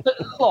just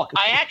look.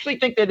 I actually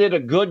think they did a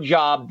good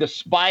job,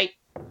 despite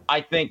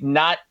I think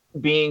not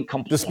being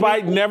completely.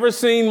 Despite never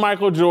seeing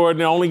Michael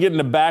Jordan, only getting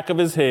the back of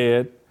his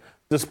head.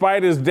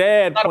 Despite his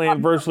dad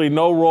playing virtually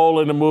no role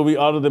in the movie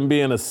other than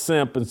being a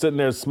simp and sitting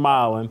there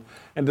smiling.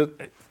 And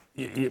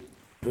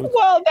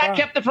well, that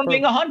kept it from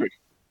being 100.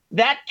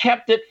 That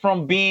kept it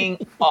from being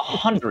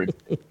 100.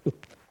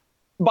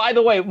 By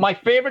the way, my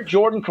favorite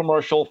Jordan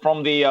commercial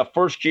from the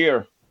first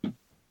year,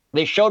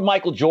 they showed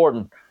Michael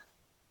Jordan,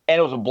 and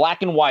it was a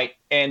black and white,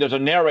 and there's a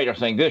narrator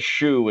saying, this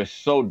shoe is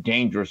so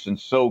dangerous and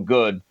so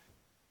good,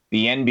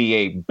 the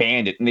NBA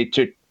banned it. And they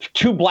took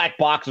 2 black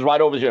boxes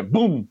right over there.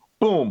 Boom,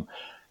 boom.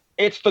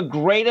 It's the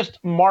greatest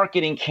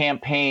marketing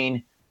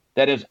campaign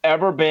that has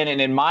ever been.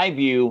 And in my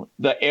view,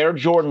 the Air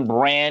Jordan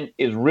brand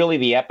is really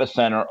the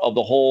epicenter of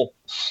the whole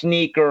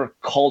sneaker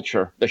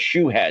culture, the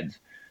shoe heads.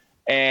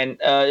 And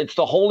it's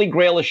the holy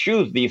grail of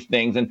shoes, these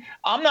things. And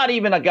I'm not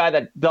even a guy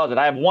that does it.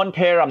 I have one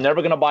pair. I'm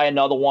never going to buy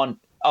another one.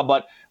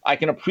 But I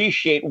can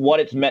appreciate what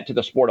it's meant to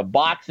the sport of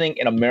boxing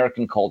and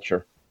American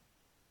culture.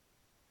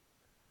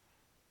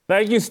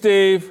 Thank you,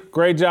 Steve.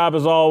 Great job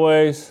as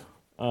always.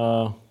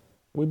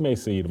 We may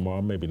see you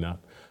tomorrow, maybe not.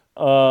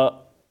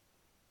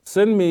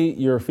 Send me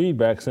your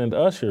feedback. Send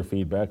us your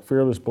feedback.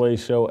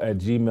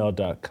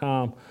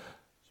 fearlessblazeshow@gmail.com.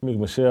 Shamik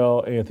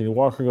Michelle, Anthony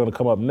Walker are going to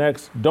come up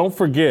next. Don't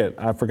forget,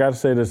 I forgot to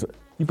say this,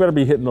 you better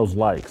be hitting those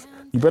likes.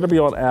 You better be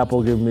on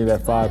Apple giving me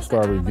that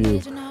 5-star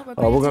review. We're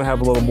going to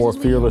have a little more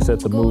Fearless at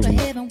the Movie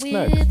next.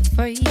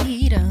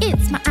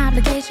 It's my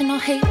obligation, no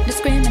hate,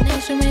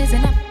 discrimination,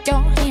 raising up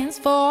your hands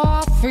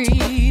for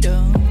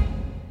freedom.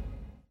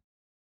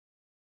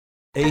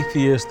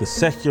 Atheists, the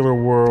secular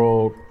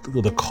world,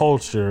 the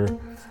culture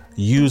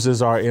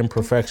uses our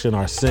imperfection,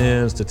 our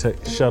sins to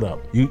shut up.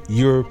 You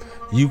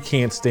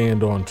can't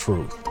stand on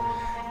truth.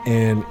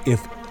 And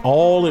if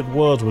all it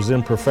was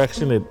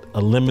imperfection, it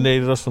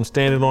eliminated us from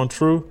standing on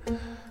truth,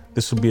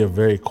 this would be a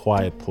very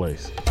quiet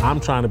place.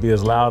 I'm trying to be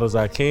as loud as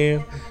I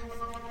can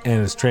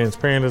and as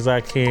transparent as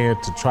I can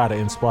to try to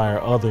inspire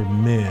other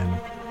men.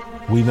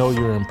 We know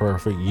you're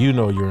imperfect. You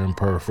know you're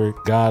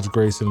imperfect. God's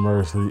grace and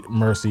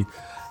mercy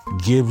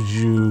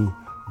gives you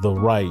the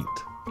right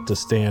to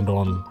stand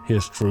on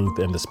his truth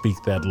and to speak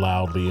that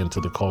loudly into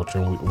the culture,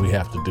 and we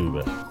have to do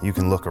that. You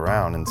can look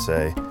around and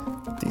say,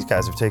 these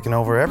guys have taken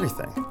over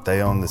everything.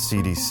 They own the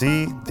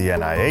CDC, the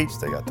NIH,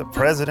 they got the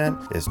president.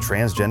 Is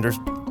transgender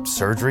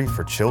surgery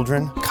for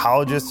children?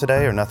 Colleges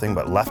today are nothing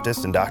but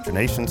leftist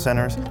indoctrination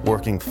centers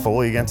working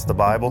fully against the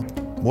Bible.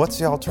 What's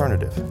the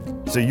alternative?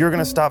 So you're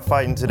gonna stop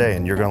fighting today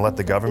and you're gonna let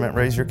the government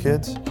raise your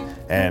kids?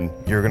 And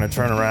you're gonna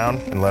turn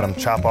around and let them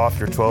chop off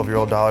your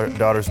 12-year-old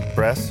daughter's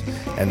breasts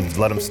and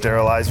let them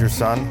sterilize your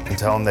son and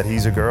tell him that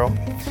he's a girl?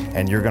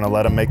 And you're gonna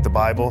let them make the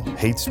Bible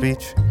hate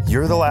speech?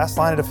 You're the last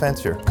line of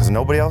defense here, because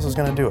nobody else is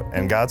gonna do it,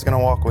 and God's gonna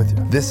walk with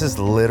you. This is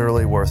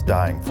literally worth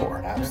dying for.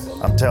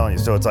 Absolutely. I'm telling you.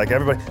 So it's like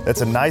everybody,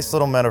 that's a nice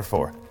little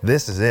metaphor.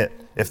 This is it.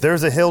 If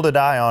there's a hill to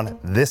die on,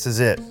 this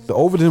is it. The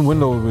Overton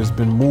window has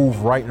been moved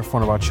right in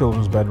front of our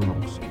children's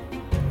bedrooms.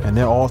 And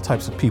there are all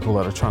types of people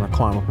that are trying to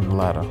climb up in the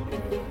ladder.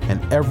 And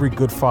every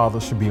good father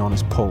should be on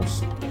his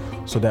post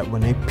so that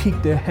when they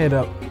peek their head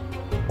up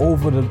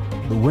over the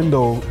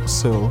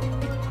windowsill,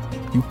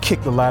 you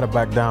kick the ladder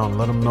back down,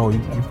 let them know you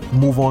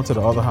move on to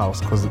the other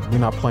house, because we're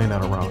not playing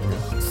that around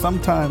here.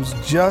 Sometimes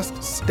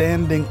just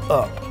standing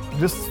up,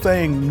 just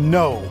saying,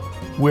 no,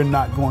 we're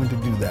not going to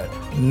do that.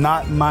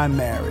 Not my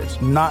marriage,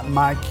 not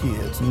my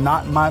kids,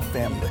 not my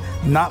family,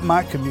 not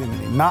my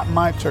community, not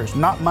my church,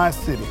 not my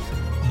city.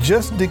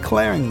 Just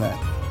declaring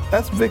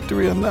that's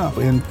victory enough.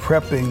 In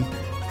prepping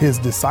his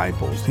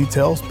disciples, he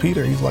tells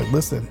Peter, he's like,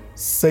 listen,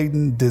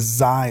 Satan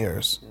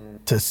desires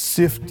to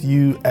sift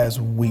you as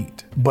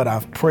wheat, but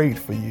I've prayed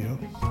for you.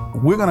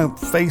 We're gonna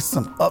face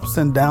some ups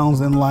and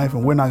downs in life,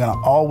 and we're not gonna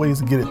always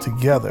get it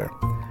together.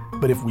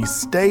 But if we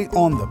stay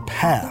on the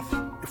path,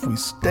 if we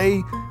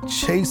stay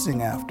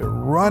chasing after,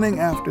 running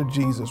after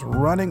Jesus,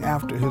 running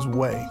after his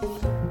way,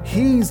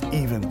 he's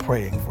even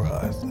praying for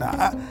us.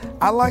 Now,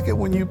 I like it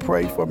when you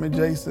pray for me,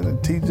 Jason and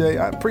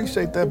TJ. I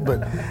appreciate that,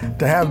 but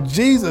to have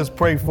Jesus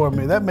pray for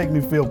me, that makes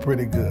me feel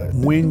pretty good.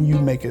 When you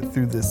make it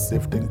through this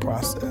sifting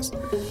process,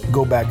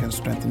 go back and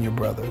strengthen your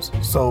brothers.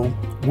 So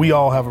we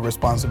all have a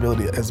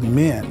responsibility as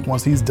men.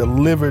 Once he's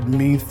delivered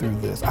me through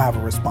this, I have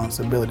a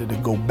responsibility to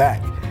go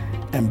back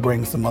and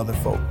bring some other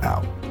folk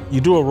out. You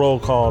do a roll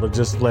call to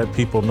just let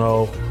people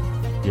know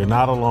you're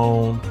not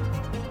alone,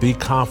 be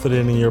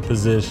confident in your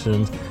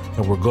positions,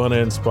 and we're gonna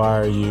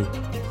inspire you.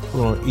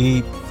 We're gonna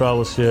eat,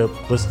 fellowship,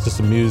 listen to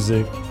some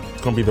music.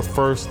 It's gonna be the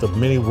first of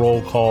many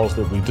roll calls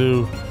that we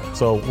do.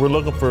 So we're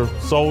looking for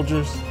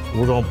soldiers.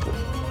 We're gonna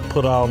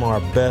put on our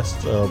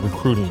best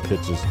recruiting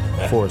pitches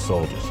for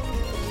soldiers.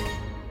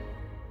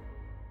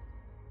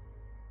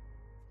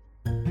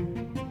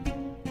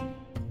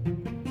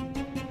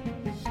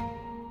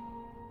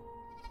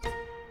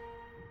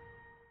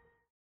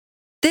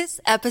 This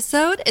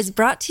episode is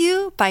brought to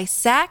you by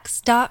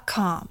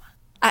Sax.com.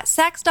 At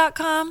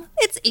Sax.com,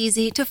 it's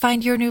easy to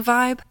find your new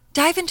vibe.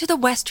 Dive into the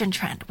Western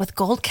trend with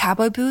gold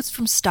cowboy boots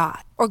from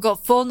Stott, or go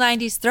full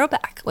 90s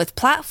throwback with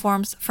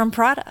platforms from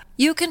Prada.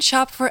 You can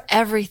shop for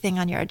everything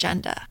on your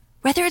agenda,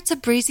 whether it's a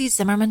breezy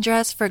Zimmermann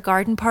dress for a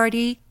garden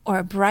party or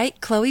a bright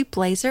Chloe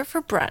blazer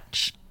for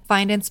brunch.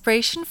 Find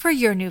inspiration for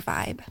your new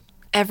vibe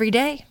every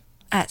day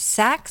at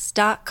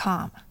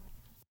Sax.com.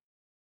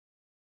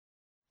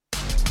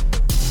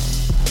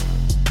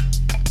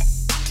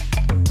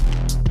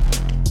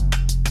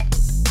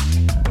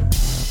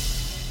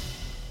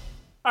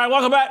 All right,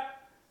 welcome back.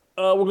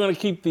 We're going to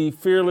keep the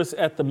Fearless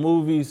at the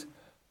Movies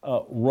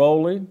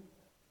rolling.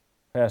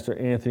 Pastor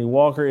Anthony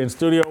Walker in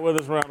studio with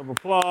us. Round of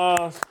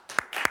applause.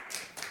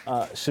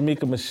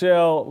 Shamika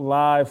Michelle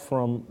live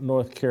from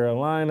North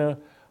Carolina.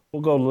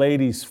 We'll go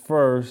ladies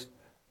first.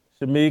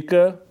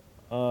 Shamika,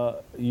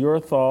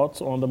 your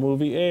thoughts on the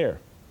movie Air?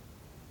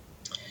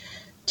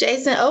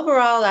 Jason,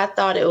 overall, I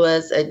thought it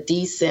was a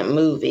decent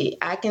movie.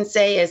 I can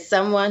say as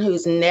someone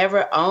who's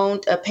never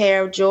owned a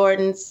pair of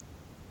Jordans,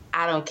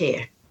 I don't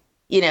care.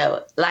 You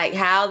know, like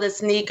how the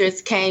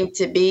sneakers came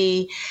to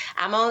be.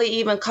 I'm only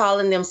even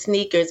calling them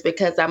sneakers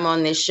because I'm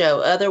on this show.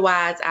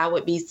 Otherwise, I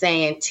would be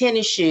saying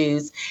tennis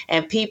shoes,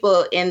 and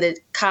people in the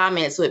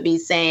comments would be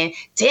saying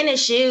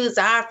tennis shoes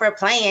are for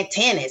playing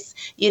tennis,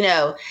 you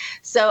know.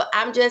 So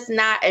I'm just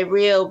not a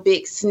real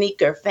big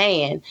sneaker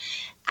fan.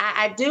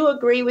 I do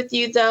agree with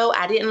you, though.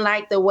 I didn't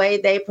like the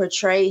way they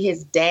portrayed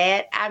his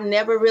dad. I've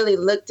never really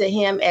looked at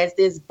him as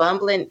this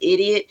bumbling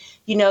idiot.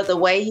 You know, the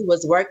way he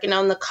was working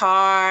on the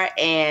car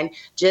and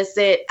just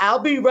said, I'll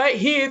be right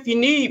here if you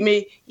need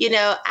me. You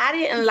know, I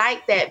didn't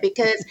like that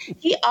because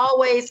he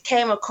always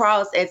came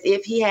across as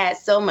if he had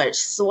so much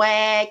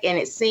swag, and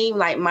it seemed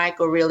like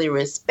Michael really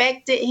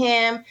respected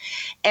him.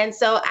 And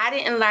so I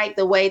didn't like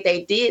the way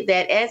they did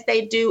that, as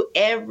they do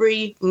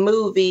every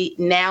movie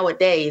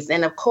nowadays.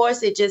 And of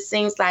course, it just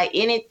seems like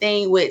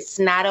anything with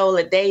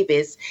Snotola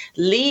Davis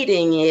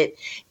leading it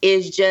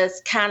is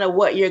just kind of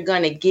what you're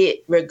going to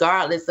get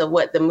regardless of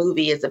what the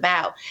movie is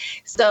about.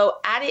 So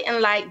I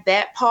didn't like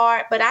that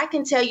part, but I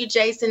can tell you,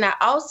 Jason, I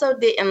also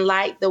didn't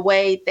like the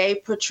way they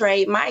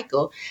portrayed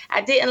Michael.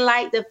 I didn't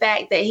like the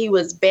fact that he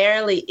was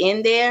barely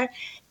in there.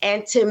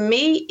 And to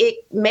me,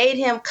 it made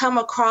him come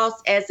across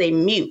as a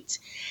mute.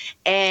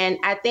 And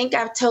I think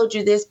I've told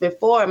you this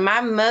before.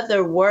 My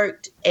mother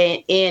worked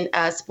in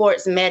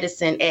sports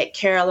medicine at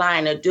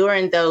Carolina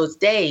during those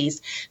days.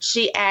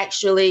 She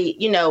actually,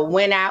 you know,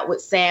 went out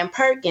with Sam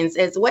Perkins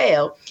as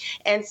well.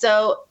 And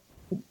so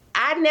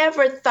I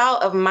never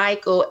thought of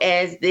Michael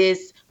as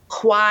this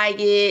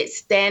quiet,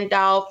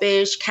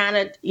 standoffish, kind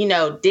of, you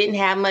know, didn't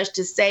have much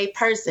to say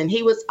person.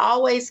 He was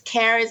always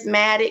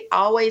charismatic,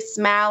 always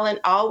smiling,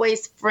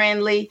 always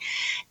friendly.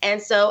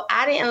 And so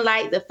I didn't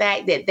like the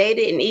fact that they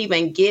didn't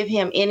even give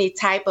him any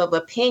type of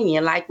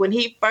opinion. Like when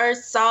he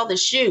first saw the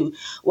shoe,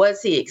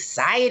 was he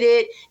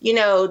excited? You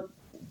know,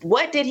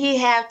 what did he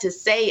have to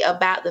say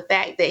about the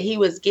fact that he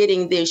was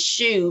getting this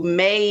shoe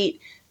made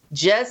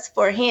just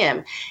for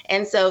him?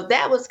 And so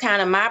that was kind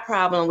of my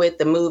problem with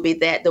the movie,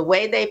 that the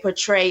way they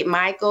portrayed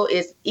Michael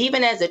is,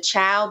 even as a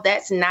child,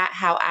 that's not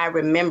how I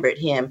remembered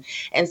him.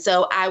 And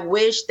so I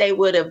wish they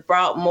would have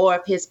brought more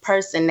of his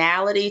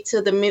personality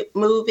to the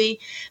movie,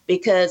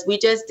 because we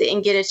just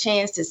didn't get a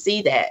chance to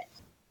see that.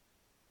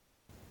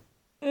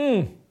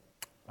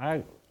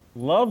 I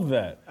love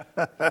that.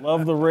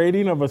 Love the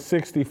rating of a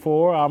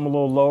 64. I'm a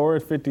little lower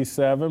at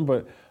 57,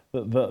 but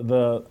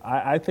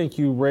I think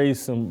you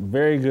raised some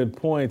very good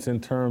points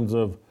in terms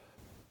of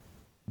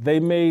they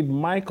made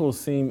Michael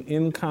seem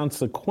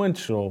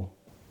inconsequential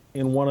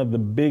in one of the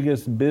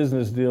biggest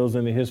business deals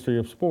in the history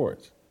of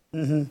sports.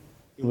 Mm-hmm.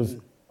 It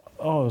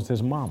was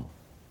his mama.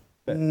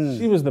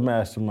 She was the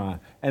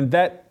mastermind. And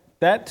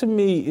that to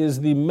me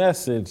is the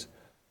message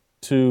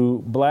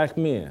to black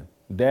men.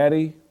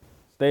 Daddy,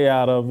 stay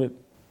out of it.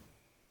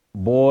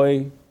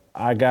 Boy,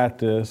 I got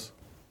this.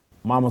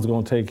 Mama's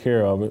gonna take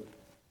care of it.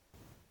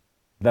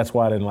 That's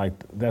why I didn't like.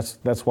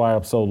 That's why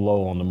I'm so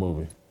low on the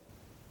movie.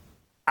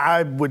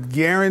 I would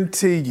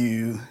guarantee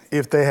you,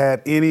 if they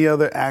had any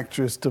other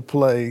actress to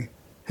play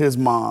his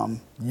mom,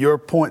 your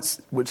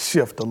points would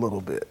shift a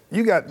little bit.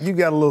 You got a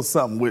little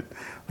something with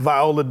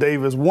Viola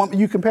Davis.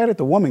 You compared it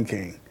to Woman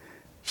King.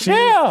 She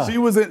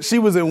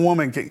was in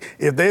Woman King.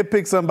 If they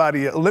pick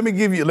somebody else, let me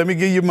give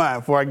you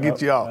mine before I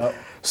get you off.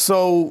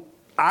 So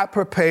I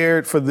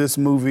prepared for this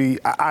movie.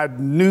 I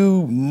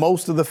knew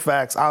most of the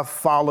facts. I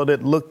followed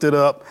it, looked it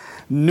up,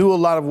 knew a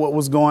lot of what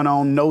was going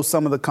on, know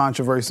some of the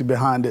controversy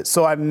behind it.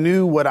 So I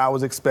knew what I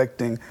was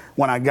expecting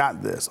when I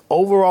got this.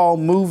 Overall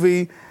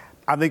movie,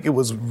 I think it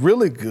was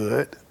really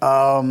good.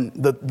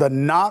 The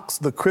knocks,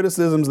 the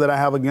criticisms that I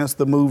have against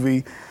the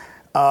movie,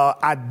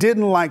 I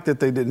didn't like that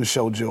they didn't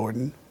show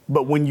Jordan.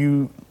 But when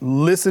you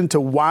listen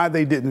to why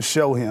they didn't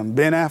show him,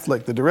 Ben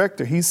Affleck, the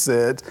director, he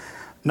said,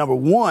 number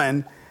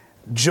one,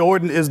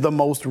 Jordan is the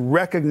most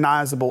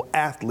recognizable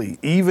athlete.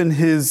 Even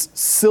his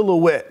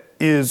silhouette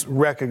is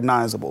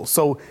recognizable.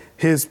 So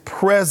his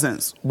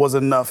presence was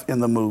enough in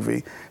the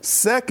movie.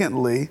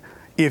 Secondly,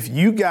 if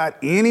you got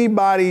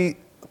anybody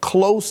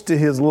close to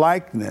his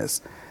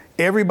likeness,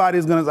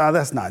 everybody's gonna say,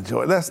 that's not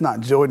Jordan. That's not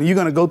Jordan. You're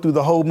gonna go through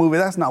the whole movie.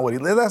 That's not what he.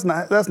 That's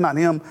not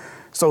him.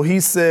 So he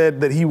said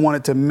that he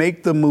wanted to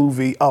make the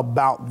movie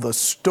about the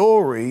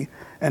story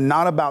and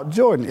not about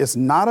Jordan. It's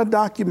not a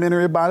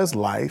documentary about his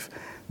life.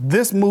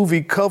 This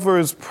movie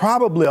covers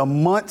probably a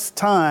month's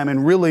time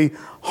and really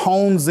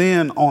hones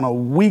in on a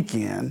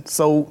weekend.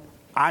 So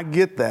I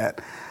get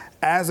that.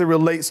 As it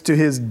relates to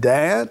his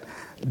dad,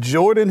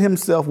 Jordan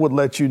himself would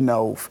let you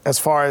know, as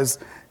far as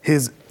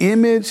his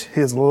image,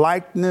 his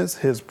likeness,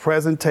 his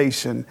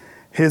presentation,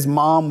 his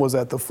mom was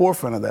at the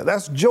forefront of that.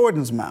 That's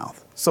Jordan's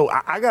mouth. So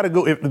I got to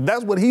go. If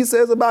that's what he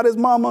says about his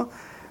mama,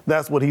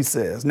 that's what he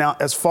says. Now,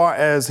 as far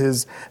as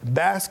his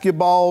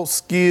basketball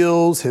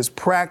skills, his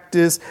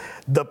practice,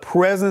 the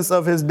presence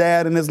of his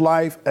dad in his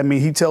life, I mean,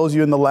 he tells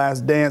you in The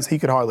Last Dance he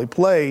could hardly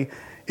play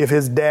if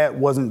his dad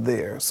wasn't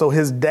there. So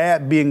his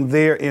dad being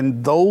there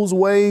in those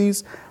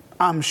ways,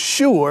 I'm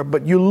sure,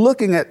 but you're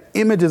looking at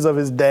images of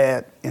his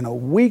dad in a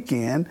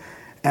weekend,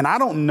 and I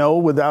don't know,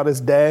 without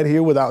his dad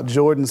here, without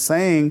Jordan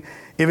saying,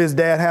 if his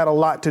dad had a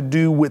lot to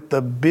do with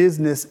the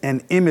business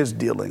and image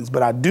dealings.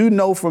 But I do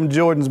know from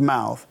Jordan's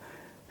mouth,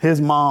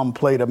 his mom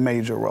played a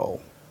major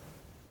role.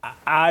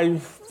 I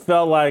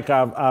felt like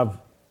I've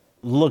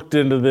looked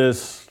into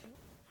this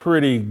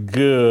pretty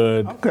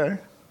good. Okay.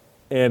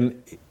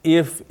 And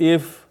if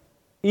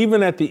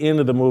even at the end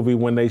of the movie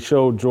when they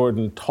showed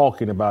Jordan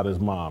talking about his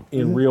mom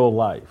in real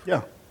life,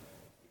 yeah,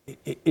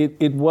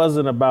 it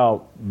wasn't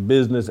about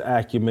business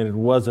acumen. It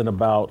wasn't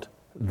about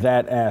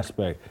that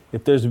aspect.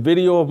 If there's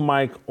video of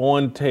Mike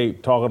on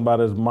tape talking about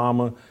his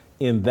mama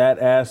in that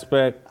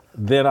aspect,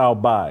 then I'll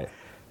buy it.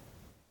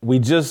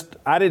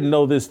 I didn't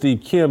know this.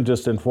 Steve Kim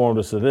just informed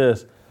us of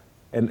this.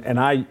 And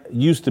I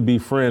used to be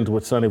friends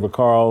with Sonny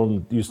Vaccaro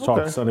and used to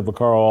talk to Sonny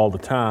Vaccaro all the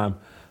time.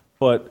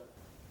 But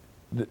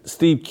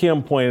Steve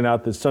Kim pointed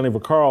out that Sonny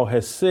Vaccaro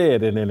has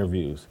said in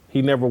interviews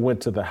he never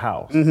went to the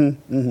house.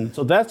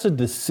 So that's a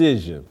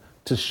decision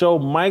to show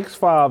Mike's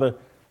father.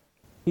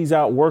 He's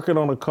out working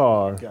on a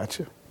car.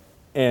 Gotcha.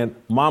 And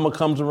mama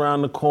comes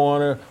around the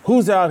corner.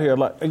 Who's out here?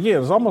 Like, again,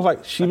 it's almost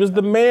like she was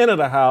the man of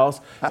the house.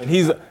 And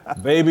he's,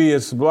 baby,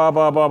 it's blah,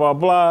 blah, blah, blah,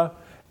 blah.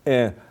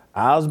 And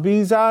I'll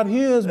be's out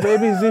here,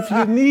 babies, if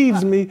you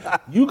needs me.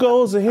 You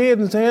goes ahead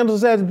and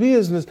handles that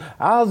business.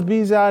 I'll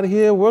be's out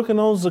here working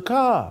on the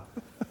car.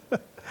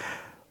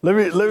 Let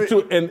me.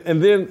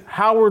 And then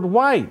Howard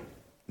White.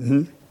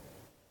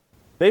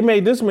 They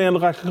made this man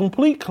look like a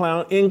complete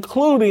clown,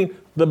 including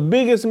the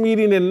biggest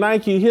meeting in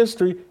Nike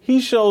history. He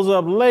shows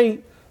up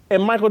late,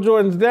 and Michael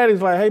Jordan's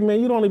daddy's like, hey, man,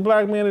 you're the only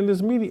black man in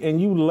this meeting, and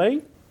you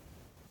late?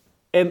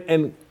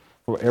 And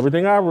for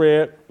everything I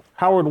read,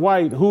 Howard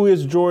White, who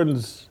is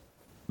Jordan's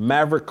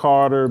Maverick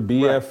Carter,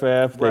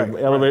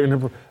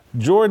 BFF,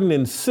 Jordan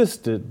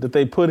insisted that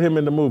they put him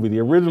in the movie. The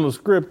original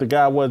script, the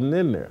guy wasn't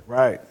in there.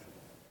 Right.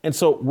 And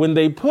so when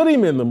they put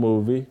him in the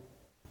movie,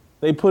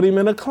 they put him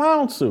in a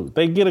clown suit.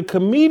 They get a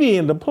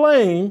comedian to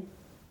play him,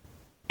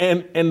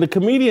 and the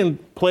comedian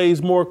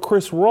plays more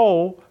Chris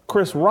Tucker.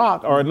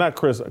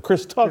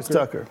 Chris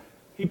Tucker.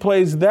 He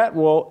plays that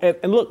role.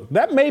 And look,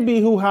 that may be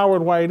who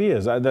Howard White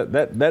is.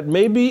 That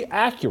may be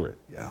accurate.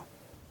 Yeah.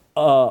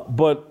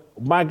 But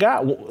my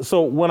God,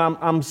 so when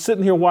I'm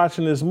sitting here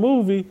watching this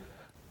movie,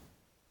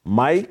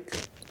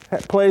 Mike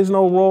plays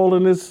no role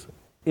in this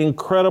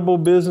incredible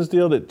business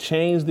deal that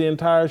changed the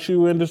entire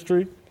shoe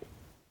industry.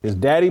 His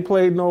daddy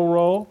played no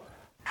role.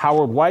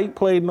 Howard White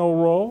played no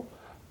role.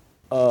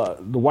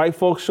 The white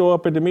folks show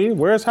up at the meeting.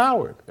 Where's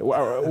Howard?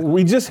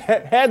 We just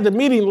had the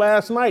meeting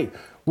last night.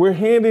 We're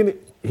handing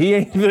it. He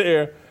ain't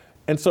there.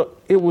 And so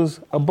it was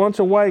a bunch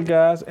of white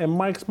guys and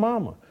Mike's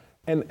mama.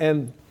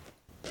 And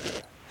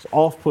it's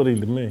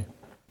off-putting to me.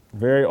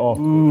 Very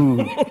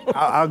off-putting.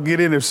 I'll get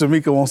in if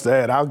Shamika wants to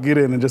add. I'll get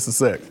in just a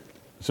sec.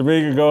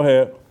 Shamika, go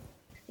ahead.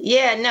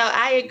 Yeah, no,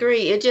 I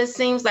agree. It just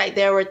seems like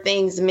there were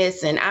things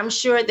missing. I'm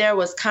sure there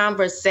was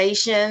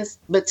conversations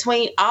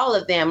between all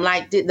of them.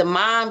 Like, did the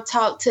mom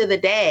talk to the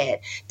dad?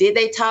 Did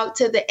they talk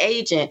to the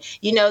agent?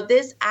 You know,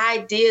 this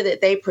idea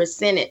that they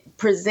presented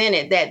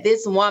that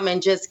this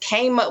woman just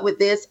came up with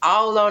this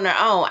all on her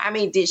own. I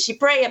mean, did she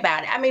pray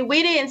about it? I mean,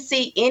 we didn't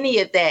see any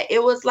of that.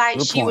 It was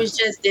like she was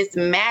just this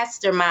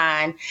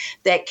mastermind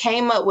that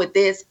came up with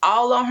this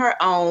all on her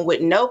own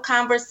with no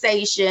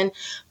conversation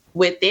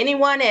with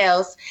anyone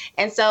else.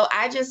 And so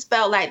I just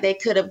felt like they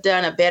could have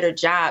done a better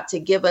job to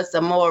give us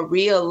a more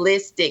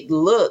realistic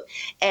look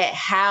at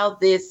how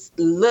this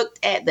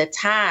looked at the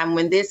time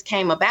when this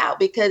came about,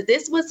 because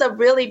this was a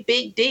really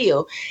big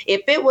deal.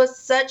 If it was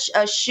such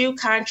a shoe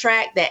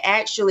contract that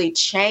actually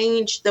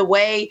changed the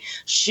way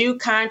shoe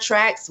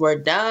contracts were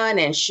done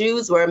and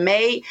shoes were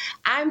made,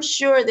 I'm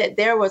sure that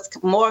there was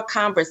more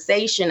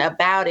conversation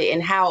about it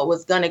and how it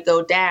was going to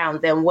go down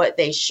than what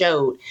they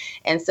showed.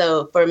 And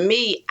so for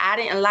me, I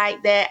didn't like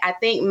that. I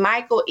think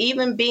Michael,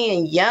 even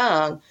being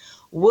young,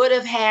 would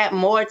have had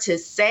more to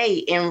say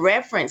in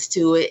reference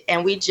to it,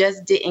 and we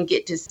just didn't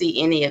get to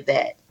see any of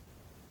that.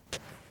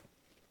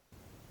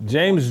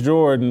 James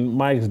Jordan,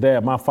 Mike's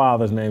dad, my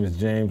father's name is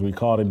James, we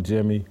called him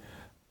Jimmy.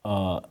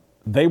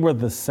 They were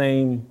the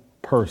same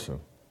person.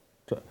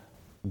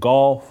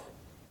 Golf,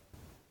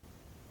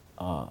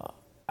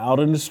 out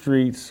in the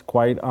streets,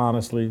 quite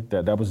honestly,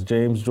 that was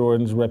James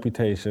Jordan's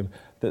reputation.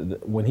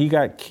 When he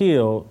got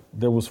killed,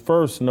 there was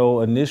first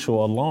no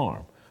initial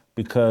alarm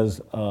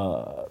because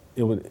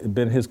it would have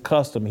been his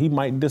custom. He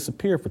might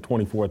disappear for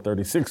 24,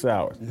 36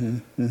 hours.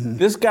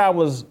 This guy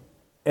was,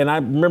 and I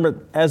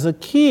remember as a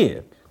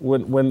kid,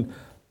 when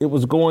it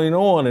was going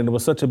on and it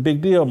was such a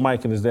big deal,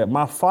 Mike and his dad,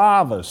 my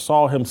father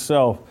saw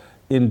himself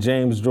in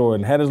James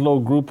Jordan, had his little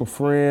group of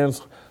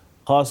friends,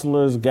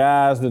 hustlers,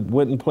 guys that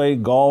went and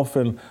played golf,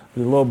 and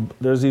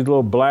there's these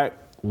little black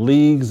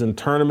leagues and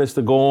tournaments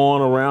that go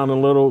on around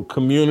in little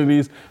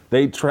communities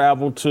they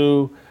travel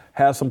to,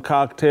 have some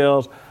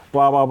cocktails,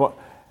 blah, blah, blah.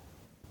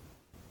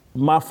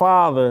 My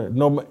father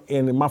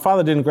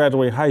didn't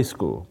graduate high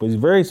school, but he's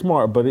very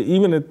smart, but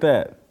even at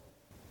that,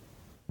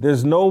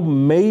 there's no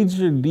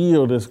major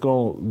deal that's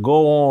going to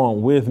go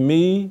on with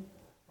me.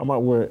 I'm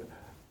like, where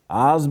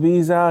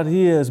Osby's out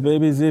here, as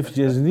baby as if he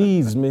just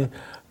needs me.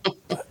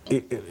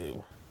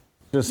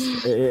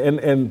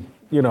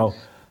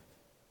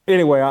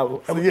 Anyway,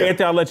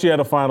 Anthony, I'll let you have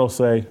a final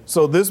say.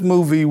 So this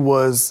movie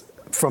was,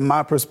 from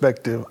my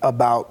perspective,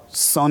 about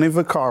Sonny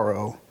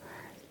Vaccaro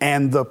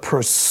and the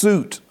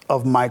pursuit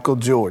of Michael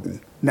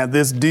Jordan. Now,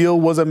 this deal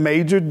was a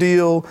major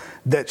deal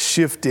that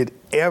shifted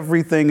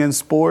everything in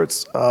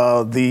sports.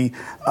 The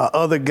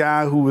other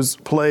guy who was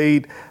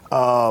played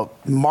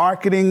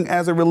marketing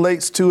as it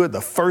relates to it,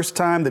 the first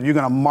time that you're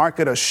going to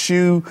market a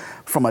shoe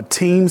from a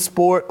team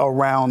sport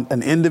around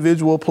an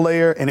individual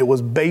player, and it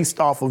was based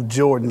off of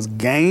Jordan's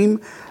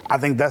game. I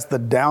think that's the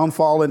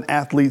downfall in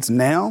athletes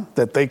now,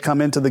 that they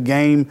come into the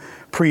game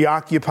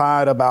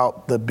preoccupied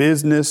about the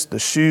business, the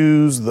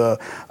shoes, the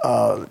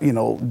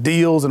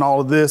deals and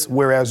all of this,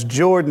 whereas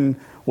Jordan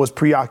was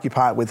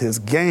preoccupied with his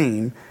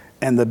game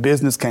and the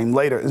business came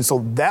later. And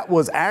so that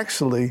was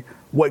actually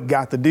what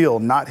got the deal,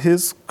 not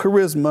his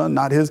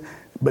charisma,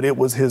 but it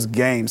was his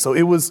game. So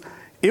it was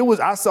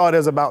I saw it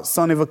as about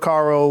Sonny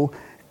Vaccaro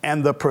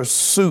and the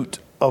pursuit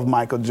of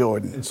Michael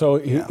Jordan. So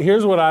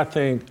here's what I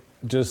think,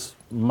 just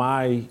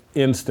my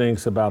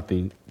instincts about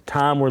the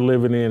time we're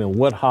living in and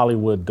what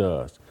Hollywood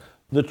does.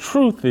 The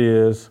truth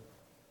is,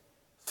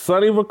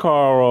 Sonny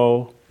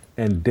Vaccaro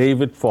and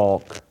David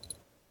Falk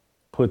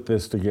put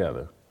this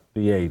together,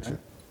 the agent.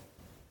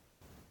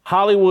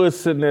 Hollywood's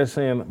sitting there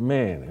saying,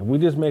 man, if we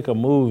just make a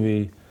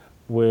movie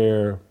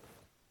where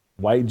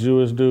white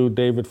Jewish dude,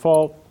 David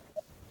Falk,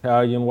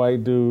 Italian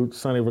white dude,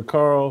 Sonny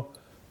Vaccaro,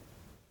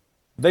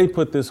 they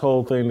put this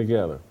whole thing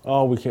together.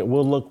 Oh,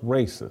 we'll look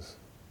racist.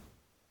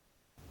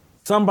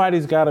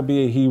 Somebody's got to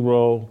be a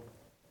hero.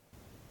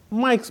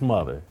 Mike's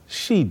mother,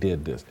 she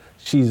did this.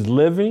 She's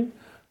living.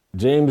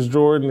 James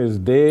Jordan is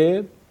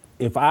dead.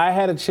 If I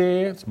had a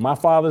chance, my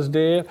father's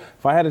dead.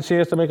 If I had a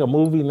chance to make a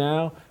movie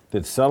now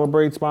that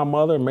celebrates my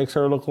mother and makes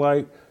her look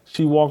like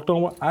she walked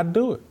on, I'd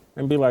do it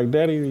and be like,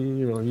 Daddy,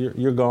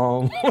 you're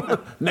gone.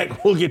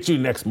 We'll get you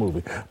next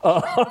movie.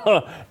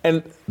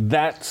 And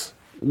that's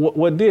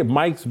what did.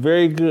 Mike's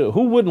very good.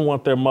 Who wouldn't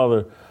want their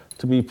mother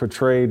to be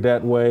portrayed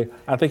that way?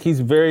 I think he's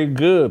very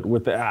good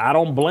with that. I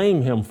don't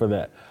blame him for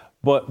that.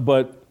 But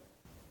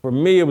for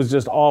me, it was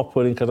just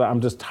off-putting because I'm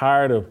just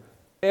tired of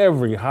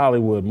every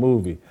Hollywood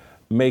movie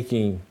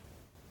making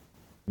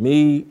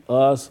me,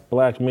 us,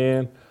 black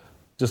men,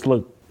 just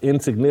look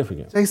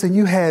insignificant. Jason,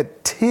 you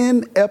had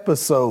 10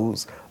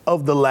 episodes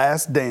of The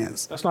Last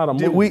Dance. That's not a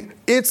movie.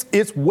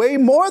 It's way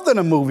more than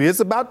a movie. It's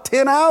about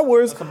 10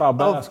 hours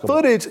of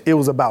footage. It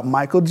was about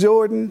Michael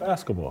Jordan.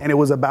 Basketball. And it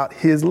was about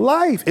his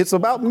life. It's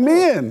about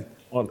men.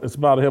 It's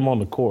about him on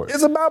the court.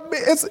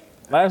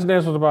 Last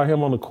Dance was about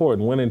him on the court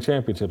and winning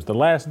championships. The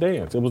Last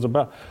Dance,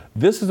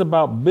 this is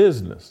about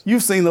business.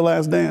 You've seen The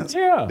Last Dance?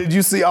 Yeah. Did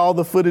you see all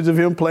the footage of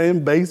him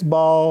playing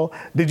baseball?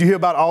 Did you hear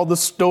about all the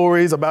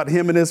stories about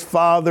him and his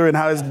father and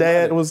how his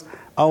dad was?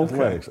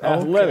 Okay.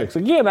 Athletics.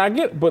 Again, I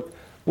get, but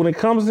when it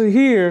comes to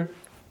here,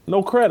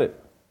 no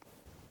credit.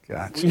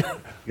 Gotcha.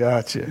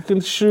 You can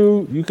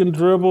shoot, you can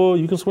dribble,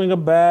 you can swing a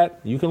bat,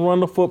 you can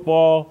run the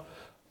football,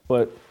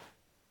 but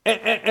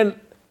and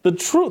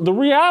the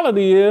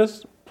reality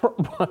is,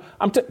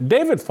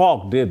 David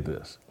Falk did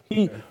this.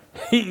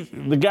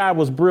 The guy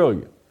was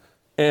brilliant,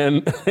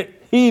 and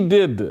he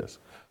did this.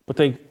 But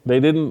they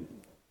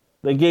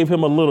gave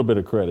him a little bit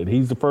of credit.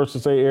 He's the first to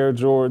say Air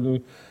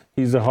Jordan.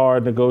 He's a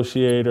hard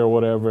negotiator or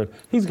whatever.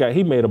 He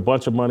made a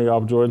bunch of money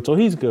off Jordan, so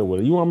he's good with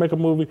it. You want to make a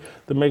movie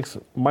that makes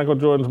Michael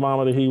Jordan's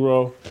mama the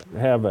hero?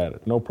 Have at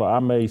it. No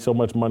problem. I made so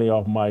much money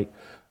off Mike.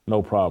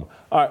 No problem.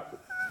 All right.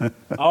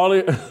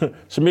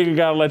 Shamika,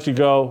 got to let you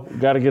go.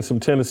 Got to get some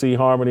Tennessee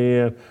Harmony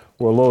in.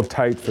 We're a little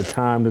tight for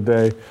time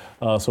today,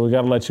 so we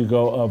got to let you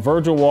go.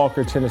 Virgil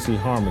Walker, Tennessee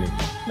Harmony.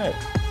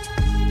 Next.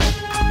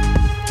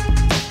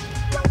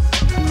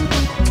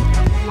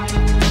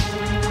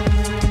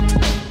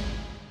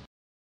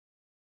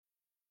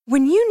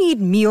 When you need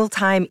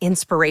mealtime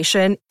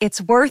inspiration, it's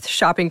worth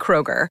shopping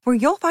Kroger, where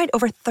you'll find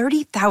over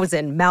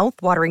 30,000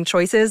 mouth-watering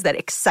choices that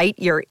excite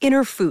your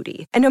inner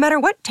foodie. And no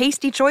matter what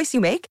tasty choice you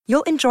make,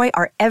 you'll enjoy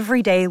our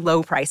everyday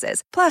low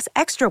prices, plus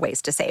extra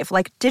ways to save,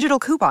 like digital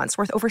coupons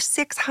worth over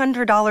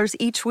 $600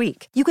 each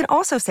week. You can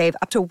also save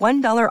up to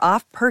 $1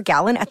 off per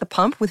gallon at the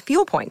pump with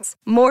fuel points.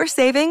 More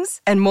savings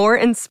and more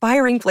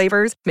inspiring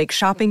flavors make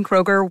shopping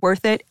Kroger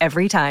worth it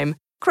every time.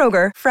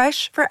 Kroger,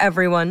 fresh for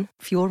everyone.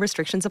 Fuel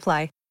restrictions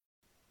apply.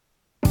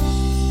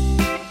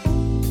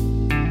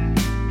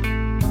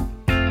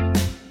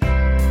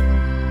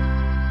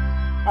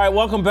 All right,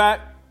 welcome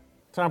back.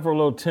 Time for a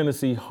little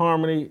Tennessee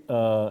Harmony.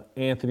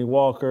 Anthony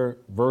Walker,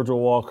 Virgil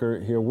Walker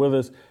here with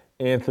us.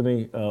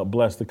 Anthony,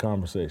 bless the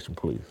conversation,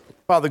 please.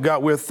 Father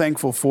God, we're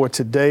thankful for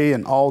today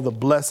and all the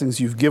blessings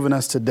you've given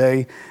us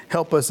today.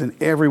 Help us in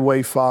every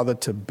way, Father,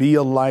 to be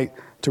a light,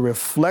 to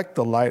reflect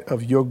the light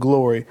of your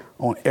glory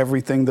on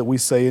everything that we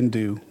say and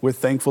do. We're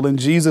thankful in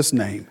Jesus'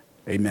 name.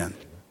 Amen.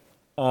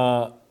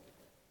 Have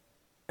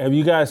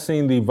you guys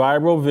seen the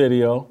viral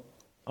video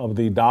of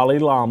the Dalai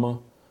Lama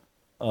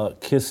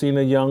kissing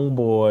a young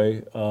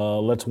boy?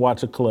 Let's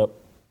watch a clip.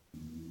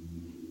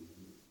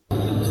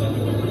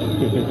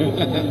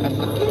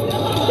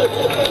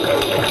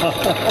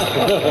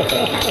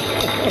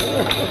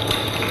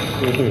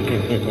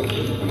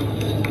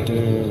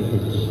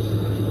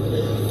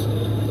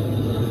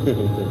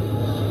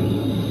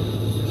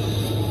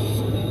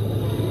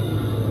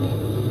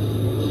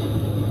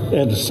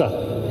 And suck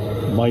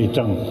my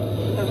tongue.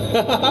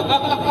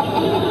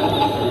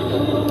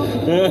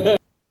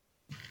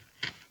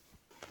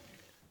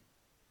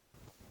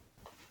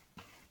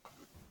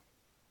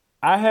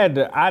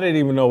 I didn't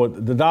even know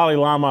what the Dalai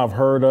Lama I've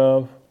heard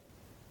of.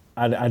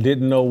 I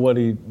didn't know what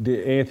he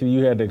did. Anthony,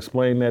 you had to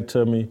explain that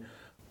to me.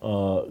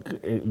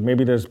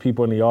 Maybe there's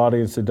people in the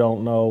audience that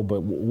don't know,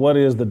 but what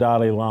is the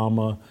Dalai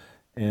Lama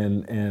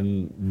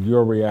and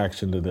your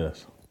reaction to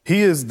this?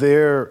 He is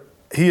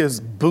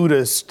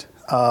Buddhist,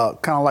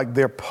 kind of like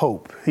their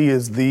Pope. He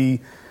is the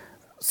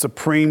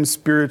supreme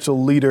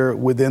spiritual leader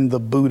within the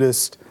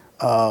Buddhist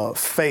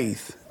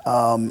faith.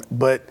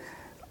 But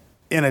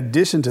in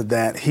addition to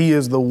that, he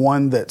is the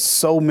one that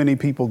so many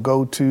people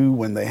go to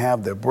when they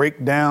have their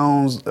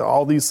breakdowns,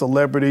 all these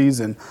celebrities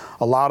and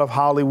a lot of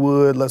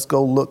Hollywood. Let's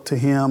go look to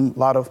him, a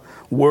lot of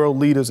world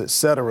leaders,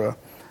 etc.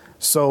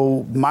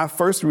 So my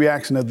first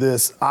reaction to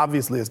this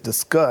obviously is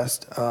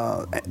disgust.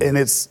 And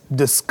it's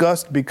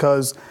disgust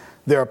because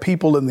there are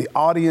people in the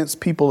audience,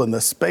 people in the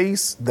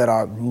space that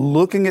are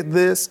looking at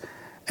this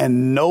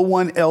and no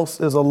one else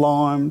is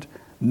alarmed.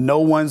 No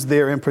one's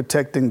there in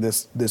protecting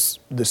this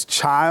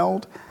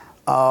child.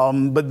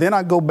 But then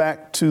I go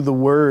back to the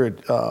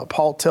word.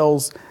 Paul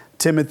tells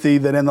Timothy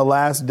that in the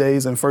last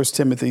days, in 1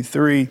 Timothy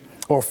 3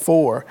 or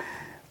 4,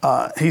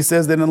 he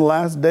says that in the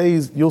last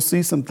days, you'll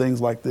see some things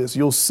like this.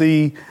 You'll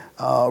see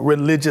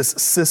religious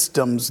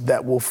systems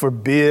that will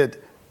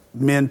forbid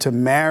men to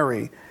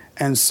marry.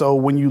 And so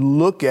when you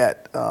look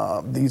at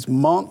these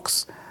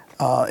monks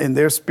in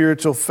their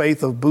spiritual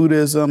faith of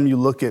Buddhism, you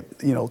look at,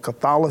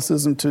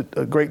 Catholicism to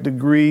a great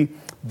degree,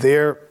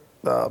 their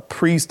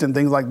priests and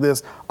things like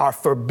this are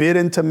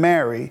forbidden to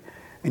marry.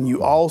 And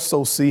you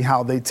also see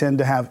how they tend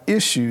to have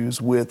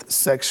issues with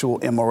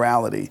sexual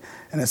immorality,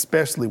 and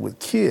especially with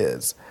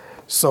kids.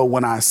 So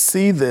when I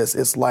see this,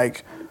 it's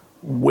like,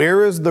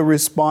 where is the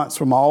response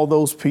from all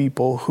those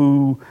people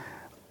who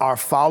are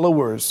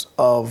followers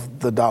of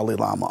the Dalai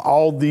Lama,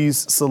 all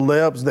these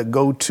celebs that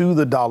go to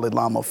the Dalai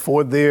Lama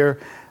for their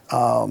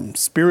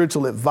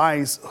spiritual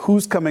advice?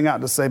 Who's coming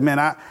out to say, man,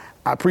 I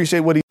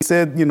appreciate what he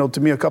said, to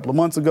me a couple of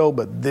months ago,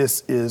 but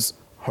this is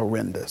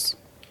horrendous.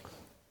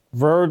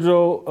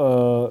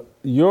 Virgil,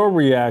 your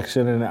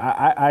reaction,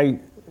 and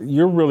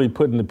you're really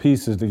putting the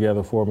pieces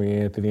together for me,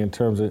 Anthony, in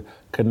terms of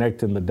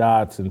connecting the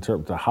dots in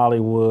terms of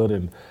Hollywood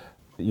and,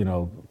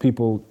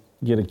 people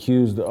get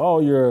accused of, oh,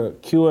 you're a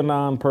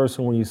QAnon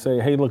person when you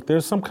say, hey, look,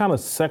 there's some kind of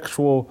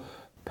sexual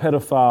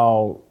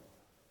pedophile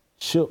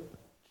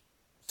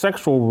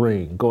sexual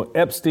ring going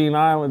Epstein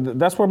Island.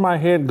 That's where my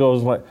head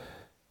goes, like,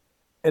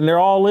 and they're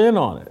all in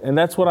on it. And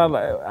that's what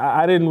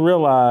I didn't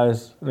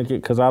realize,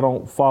 because I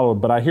don't follow it,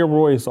 but I hear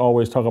Royce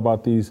always talk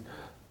about these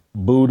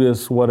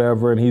Buddhists,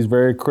 whatever, and he's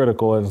very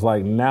critical. And it's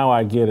like, now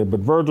I get it. But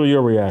Virgil,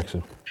 your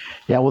reaction?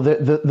 Yeah, well,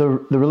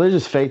 the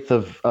religious faith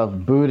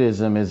of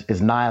Buddhism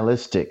is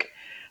nihilistic,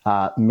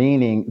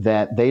 meaning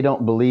that they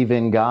don't believe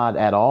in God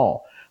at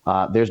all.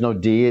 There's no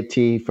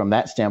deity from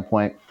that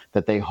standpoint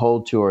that they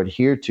hold to or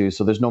adhere to.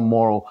 So there's no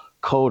moral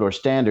code or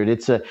standard.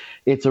 It's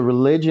a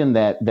religion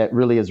that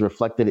really is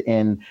reflected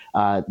in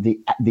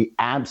the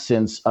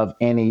absence of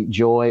any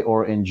joy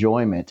or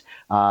enjoyment.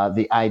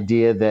 The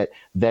idea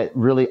that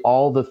really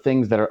all the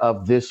things that are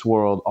of this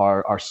world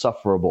are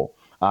sufferable,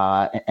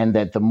 and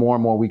that the more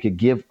and more we could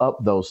give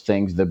up those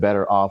things, the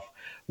better off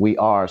we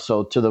are.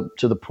 So to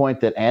the point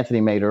that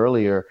Anthony made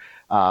earlier,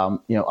 a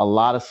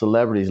lot of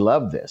celebrities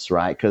love this,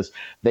 right? Because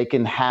they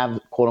can have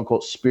quote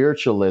unquote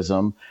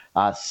spiritualism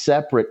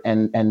separate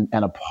and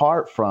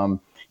apart from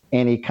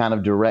any kind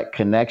of direct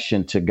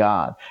connection to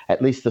God,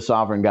 at least the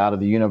sovereign God of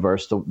the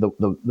universe,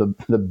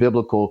 the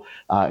biblical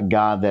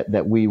God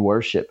that we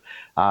worship.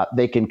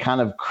 They can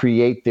kind of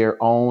create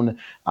their own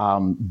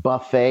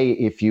buffet,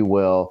 if you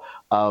will,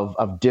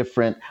 of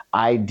different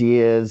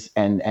ideas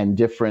and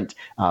different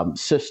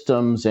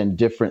systems and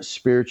different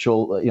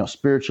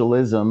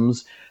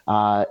spiritualisms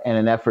in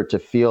an effort to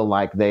feel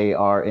like they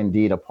are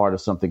indeed a part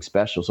of something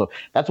special. So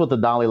that's what the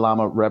Dalai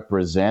Lama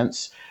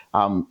represents.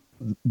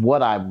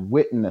 What I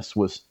witnessed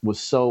was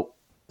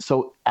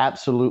so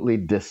absolutely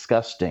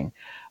disgusting.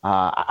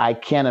 I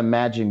can't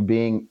imagine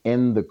being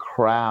in the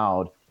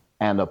crowd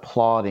and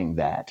applauding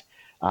that.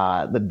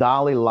 The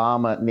Dalai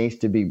Lama needs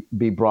to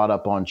be brought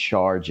up on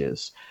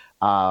charges.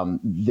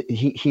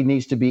 He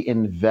needs to be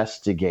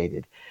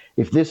investigated.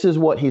 If this is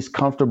what he's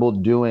comfortable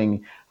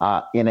doing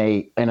in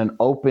an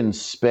open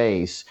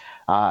space,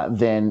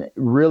 then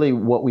really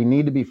what we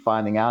need to be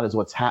finding out is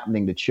what's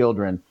happening to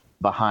children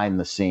behind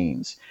the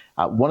scenes.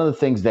 One of the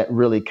things that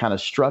really kind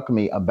of struck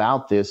me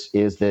about this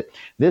is that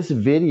this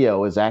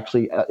video is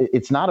actually,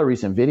 it's not a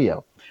recent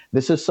video.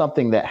 This is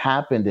something that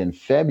happened in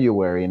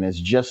February and is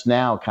just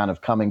now kind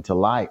of coming to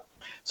light.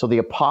 So the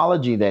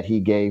apology that he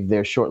gave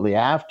there shortly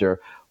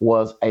after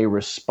was a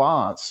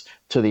response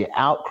to the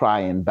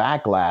outcry and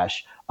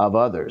backlash of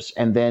others.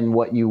 And then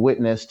what you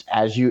witnessed,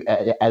 as you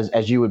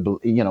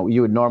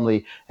would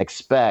normally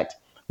expect,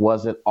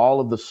 was that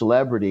all of the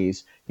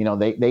celebrities,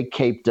 they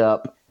caped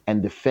up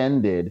and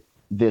defended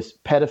this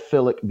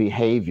pedophilic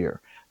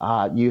behavior.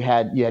 You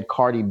had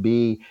Cardi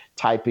B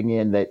typing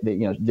in that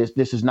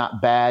this is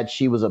not bad.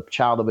 She was a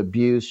child of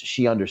abuse.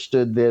 She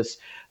understood this.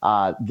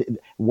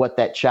 What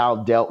that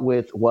child dealt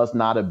with was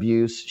not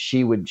abuse.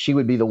 She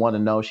would be the one to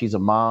know. She's a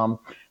mom.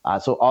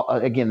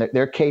 Again,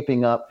 they're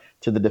caping up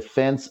to the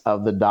defense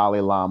of the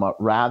Dalai Lama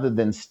rather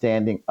than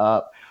standing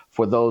up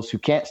for those who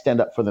can't stand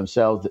up for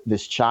themselves.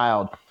 This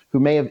child who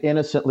may have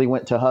innocently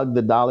went to hug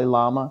the Dalai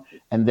Lama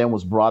and then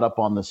was brought up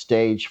on the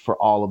stage for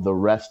all of the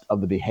rest of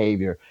the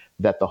behavior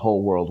that the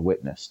whole world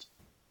witnessed.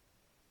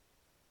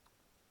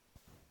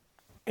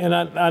 And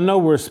I know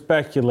we're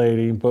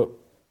speculating, but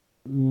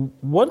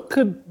what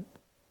could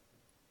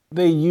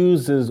they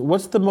use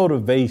what's the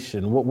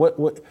motivation?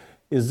 What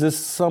is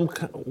this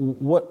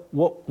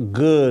what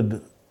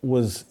good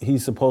was he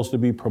supposed to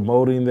be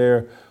promoting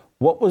there?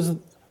 What was,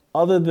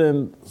 other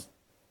than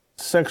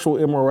sexual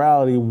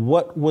immorality,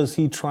 what was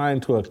he trying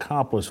to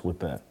accomplish with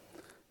that?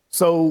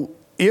 So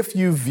if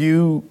you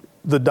view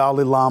the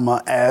Dalai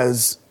Lama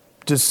as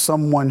just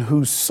someone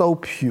who's so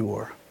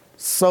pure,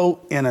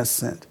 so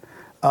innocent,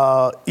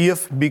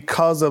 if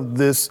because of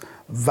this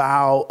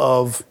vow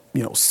of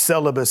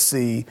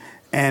celibacy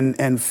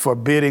and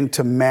forbidding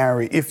to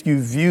marry, if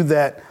you view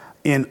that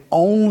in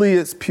only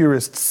its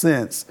purest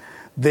sense,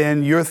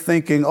 then you're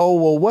thinking, oh,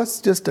 well,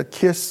 what's just a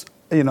kiss?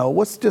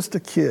 What's just a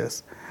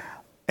kiss?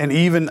 And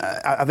even,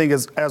 I think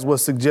as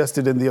was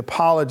suggested in the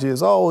apology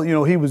is,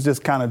 he was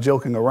just kind of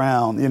joking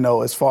around,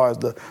 as far as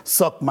the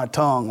suck my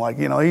tongue.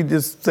 He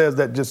just says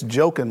that just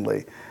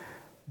jokingly.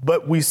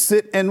 But we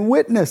sit and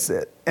witness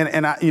it. And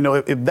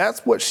if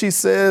that's what she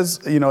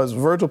says, as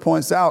Virgil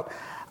points out,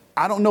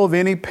 I don't know of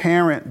any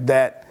parent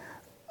that,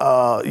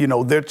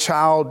 their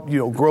child,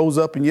 grows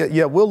up and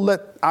we'll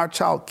let our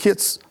child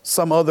kiss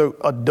some other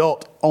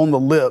adult on the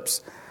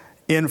lips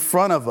in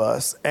front of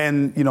us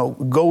and,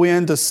 go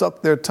in to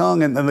suck their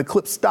tongue and the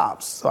clip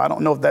stops. So I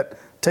don't know if that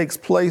takes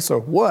place or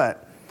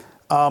what.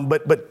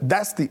 But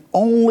that's the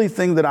only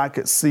thing that I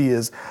could see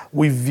is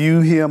we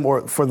view him,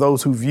 or for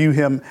those who view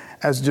him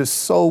as just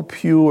so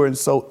pure and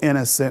so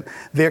innocent,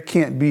 there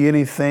can't be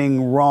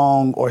anything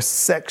wrong or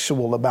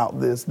sexual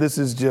about this. This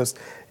is just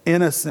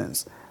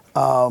innocence.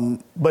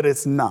 But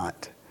it's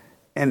not.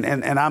 And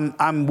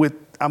I'm with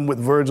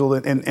Virgil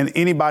and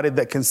anybody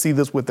that can see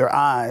this with their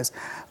eyes.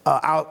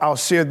 I'll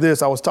share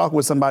this. I was talking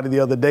with somebody the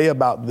other day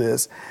about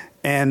this,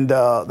 and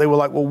they were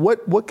like, well,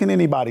 what can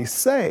anybody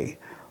say?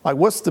 Like,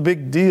 what's the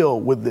big deal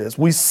with this?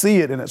 We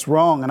see it and it's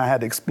wrong. And I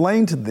had to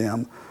explain to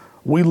them,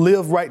 we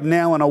live right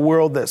now in a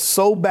world that's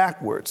so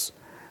backwards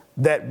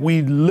that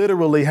we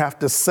literally have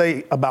to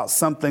say about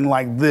something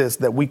like this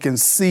that we can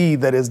see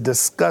that is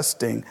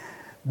disgusting,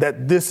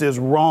 that this is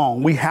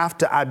wrong. We have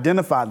to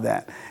identify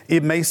that.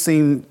 It may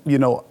seem,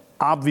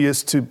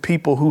 obvious to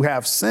people who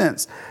have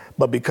sense,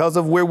 but because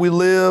of where we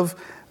live,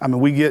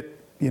 we get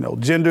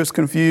genders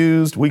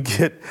confused, we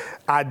get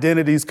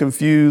identities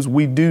confused.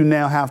 We do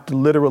now have to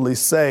literally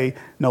say,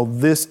 no,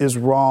 this is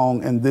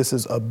wrong and this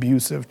is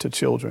abusive to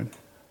children.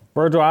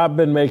 Virgil, I've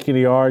been making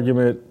the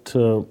argument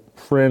to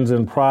friends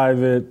in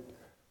private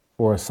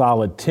for a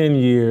solid 10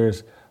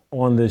 years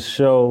on this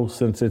show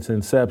since its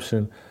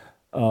inception.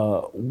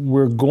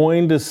 We're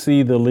going to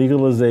see the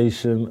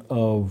legalization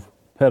of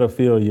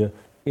pedophilia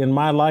in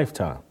my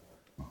lifetime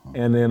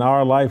and in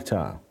our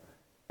lifetime.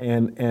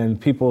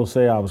 And people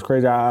say I was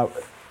crazy.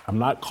 I'm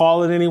not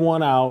calling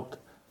anyone out.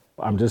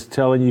 I'm just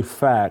telling you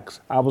facts.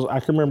 I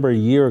can remember a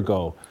year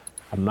ago,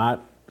 I'm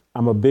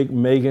a big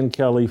Megyn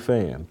Kelly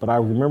fan, but I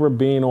remember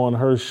being on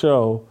her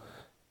show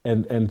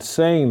and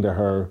saying to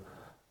her,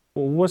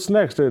 well, what's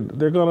next?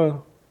 They're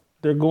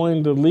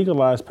going to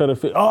legalize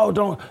pedophilia.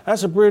 Oh,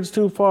 that's a bridge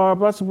too far.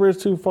 That's a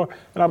bridge too far.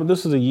 And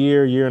this is a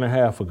year and a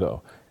half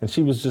ago. And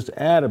she was just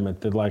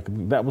adamant that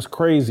that was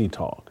crazy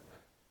talk.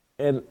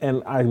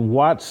 And I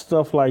watch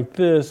stuff like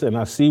this and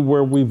I see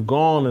where we've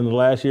gone in the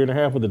last year and a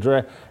half with the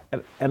draft.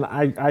 And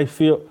I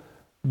feel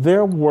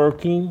they're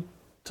working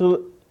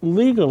to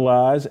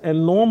legalize and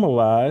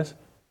normalize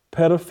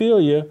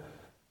pedophilia.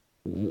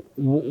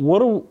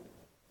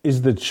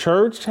 Is the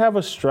church have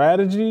a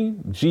strategy?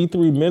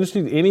 G3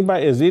 Ministries?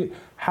 Anybody?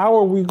 How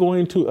are we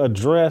going to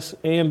address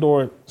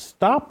and/or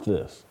stop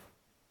this?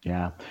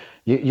 Yeah,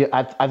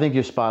 I think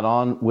you're spot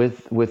on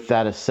with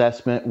that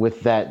assessment,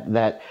 with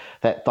that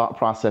thought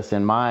process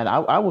in mind.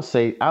 I will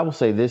say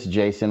this,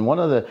 Jason. One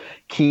of the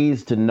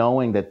keys to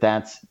knowing that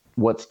that's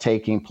what's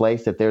taking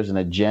place, that there's an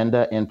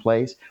agenda in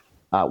place.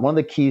 One of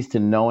the keys to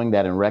knowing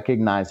that and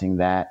recognizing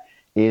that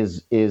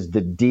is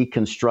the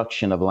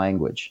deconstruction of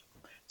language.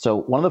 So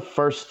one of the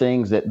first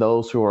things that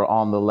those who are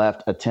on the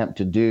left attempt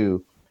to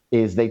do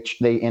is they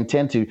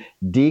intend to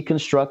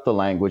deconstruct the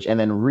language and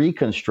then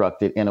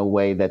reconstruct it in a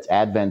way that's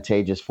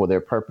advantageous for their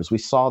purpose. We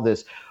saw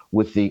this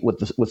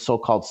with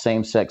so-called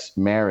same-sex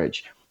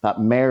marriage.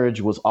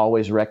 Marriage was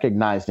always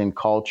recognized in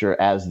culture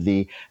as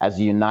the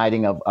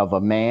uniting of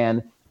a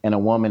man and a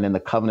woman in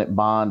the covenant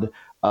bond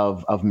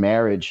of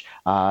marriage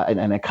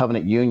and a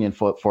covenant union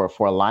for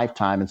a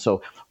lifetime. And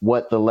so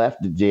what the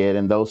left did,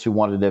 and those who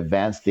wanted to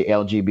advance the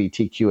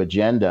LGBTQ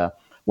agenda,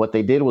 what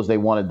they did was they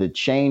wanted to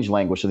change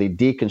language. So they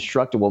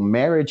deconstructed, well,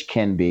 marriage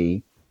can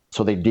be,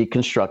 so they're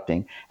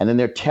deconstructing, and then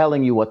they're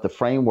telling you what the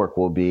framework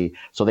will be,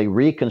 so they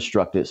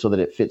reconstruct it so that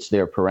it fits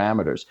their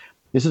parameters.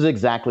 This is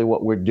exactly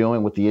what we're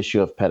doing with the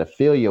issue of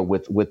pedophilia,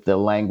 with the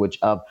language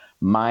of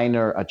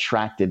minor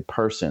attracted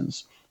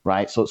persons.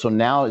 Right. So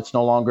now it's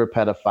no longer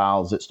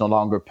pedophiles. It's no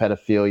longer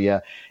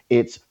pedophilia.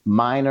 It's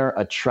minor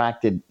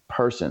attracted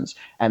persons.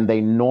 And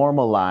they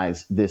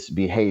normalize this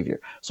behavior.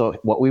 So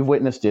what we've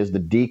witnessed is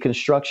the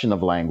deconstruction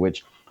of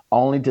language,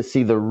 only to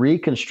see the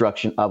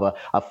reconstruction of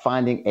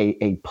finding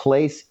a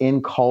place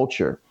in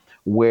culture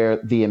where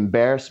the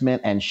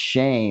embarrassment and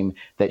shame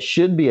that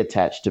should be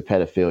attached to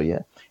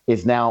pedophilia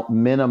is now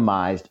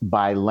minimized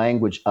by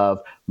language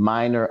of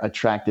minor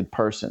attracted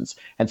persons.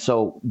 And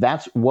so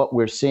that's what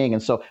we're seeing.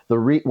 And so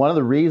one of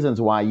the reasons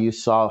why you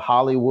saw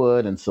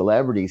Hollywood and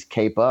celebrities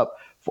cape up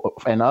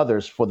and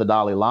others for the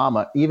Dalai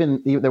Lama,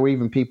 there were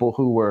even people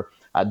who were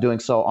doing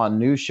so on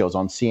news shows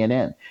on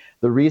CNN.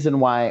 The reason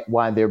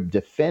why they're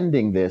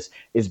defending this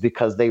is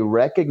because they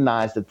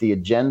recognize that the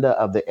agenda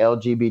of the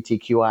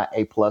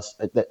LGBTQIA plus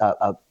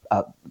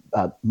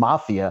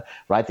mafia,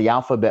 right, the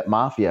alphabet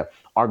mafia,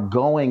 are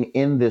going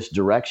in this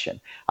direction.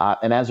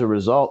 And as a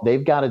result,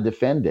 they've got to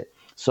defend it.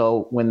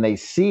 So when they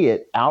see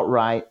it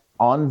outright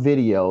on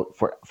video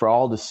for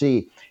all to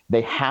see,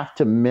 they have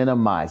to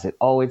minimize it.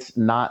 Oh, it's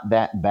not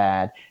that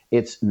bad.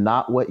 It's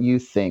not what you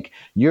think.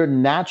 Your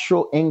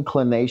natural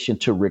inclination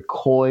to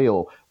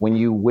recoil when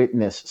you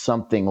witness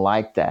something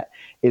like that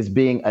is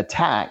being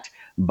attacked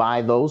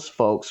by those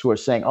folks who are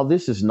saying, oh,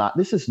 this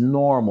is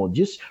normal.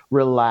 Just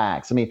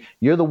relax. I mean,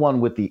 you're the one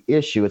with the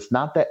issue. It's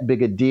not that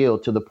big a deal,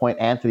 to the point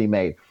Anthony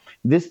made.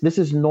 This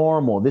is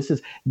normal. This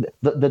is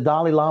the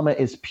Dalai Lama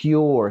is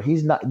pure.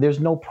 There's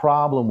no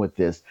problem with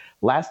this.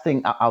 Last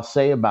thing I'll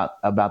say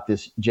about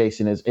this,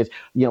 Jason, is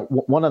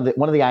one of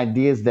the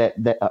ideas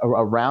that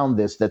around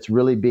this that's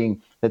really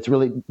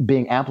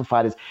being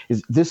amplified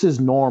is this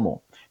is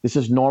normal. This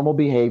is normal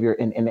behavior,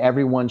 and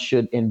everyone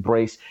should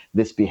embrace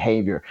this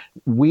behavior.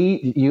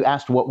 You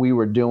asked what we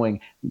were doing.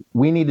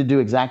 We need to do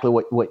exactly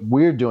what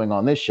we're doing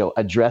on this show,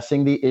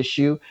 addressing the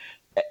issue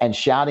and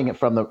shouting it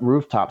from the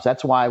rooftops.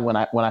 That's why when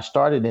I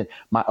started in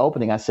my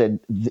opening, I said,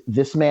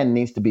 this man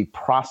needs to be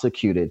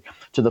prosecuted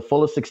to the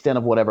fullest extent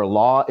of whatever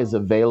law is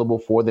available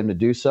for them to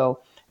do so.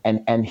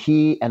 And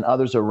he and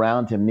others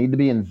around him need to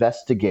be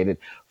investigated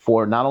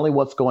for not only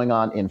what's going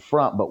on in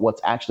front, but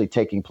what's actually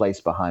taking place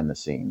behind the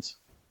scenes.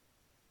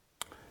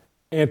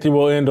 Anthony,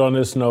 we'll end on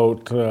this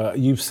note.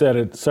 You've said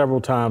it several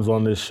times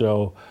on this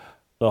show,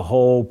 the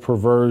whole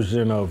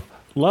perversion of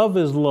love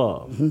is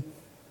love.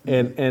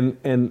 Mm-hmm.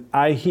 And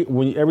I hear,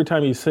 every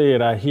time you say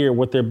it, I hear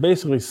what they're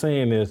basically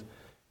saying is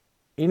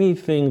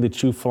anything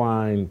that you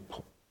find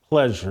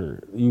pleasure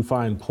in.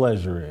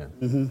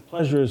 Mm-hmm.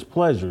 Pleasure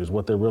is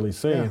what they're really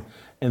saying. Yeah.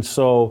 And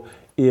so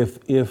if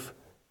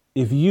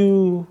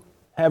you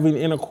having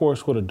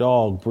intercourse with a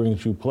dog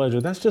brings you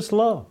pleasure, that's just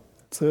love.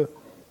 That's it.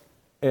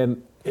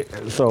 And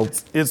so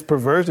it's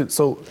perversion.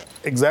 So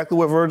exactly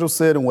what Virgil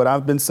said and what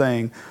I've been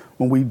saying,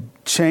 when we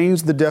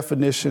change the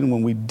definition,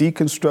 when we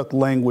deconstruct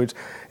language,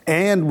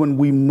 and when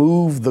we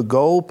move the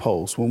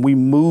goalposts, when we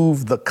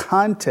move the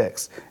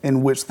context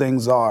in which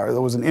things are.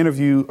 There was an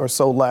interview or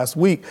so last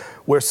week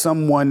where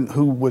someone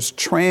who was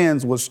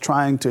trans was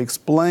trying to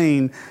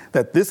explain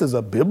that this is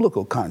a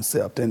biblical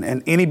concept,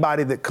 and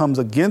anybody that comes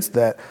against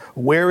that,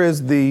 where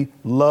is the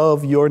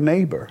love your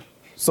neighbor?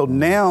 So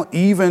now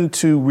even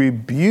to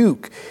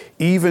rebuke,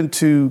 even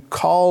to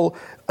call,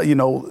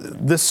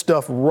 this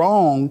stuff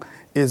wrong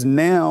is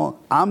now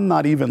I'm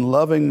not even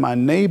loving my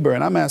neighbor,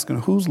 and I'm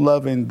asking who's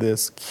loving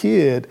this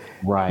kid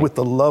with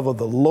the love of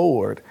the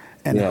Lord,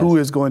 and who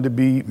is going to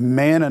be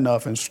man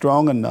enough and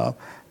strong enough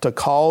to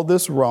call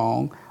this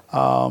wrong.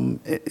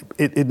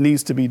 It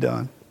needs to be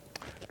done.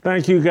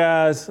 Thank you,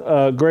 guys.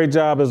 Great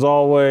job as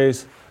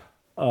always.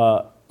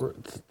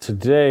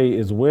 Today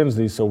is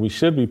Wednesday, so we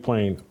should be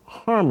playing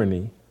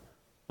Harmony,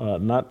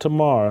 not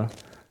tomorrow.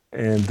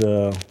 And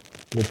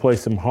we'll play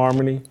some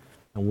Harmony,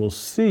 and we'll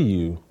see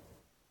you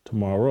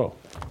tomorrow.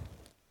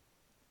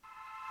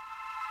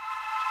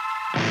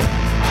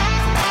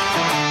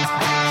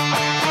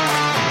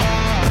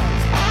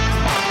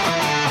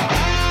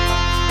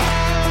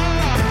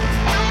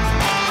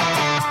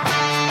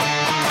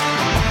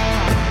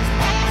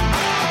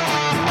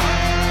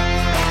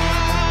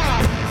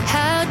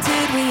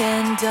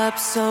 Up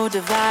so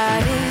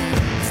divided,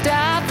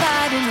 stop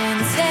fighting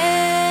and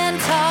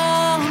stand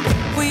tall.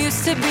 We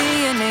used to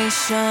be a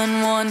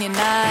nation, one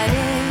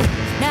united.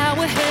 Now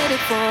we're headed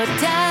for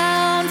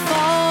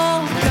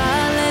downfall.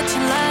 God, let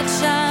your light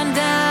shine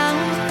down.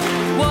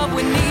 What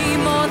we need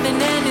more than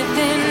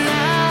anything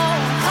now,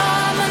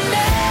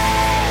 harmony.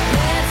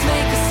 Let's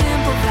make a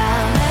simple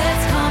vow.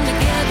 Let's come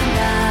together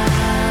now.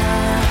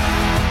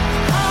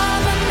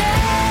 Harmony.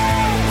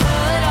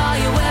 Put all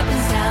your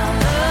weapons down.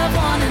 Love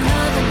one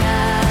another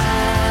now.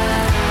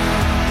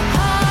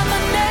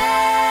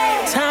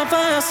 Time for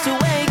us to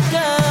wake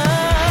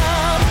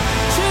up.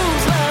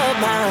 Choose love,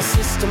 my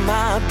sister,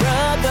 my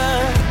brother.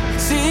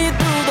 See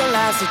through the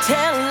lies they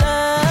tell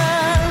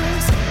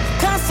us.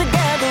 'Cause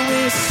together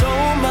we're so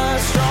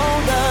much stronger.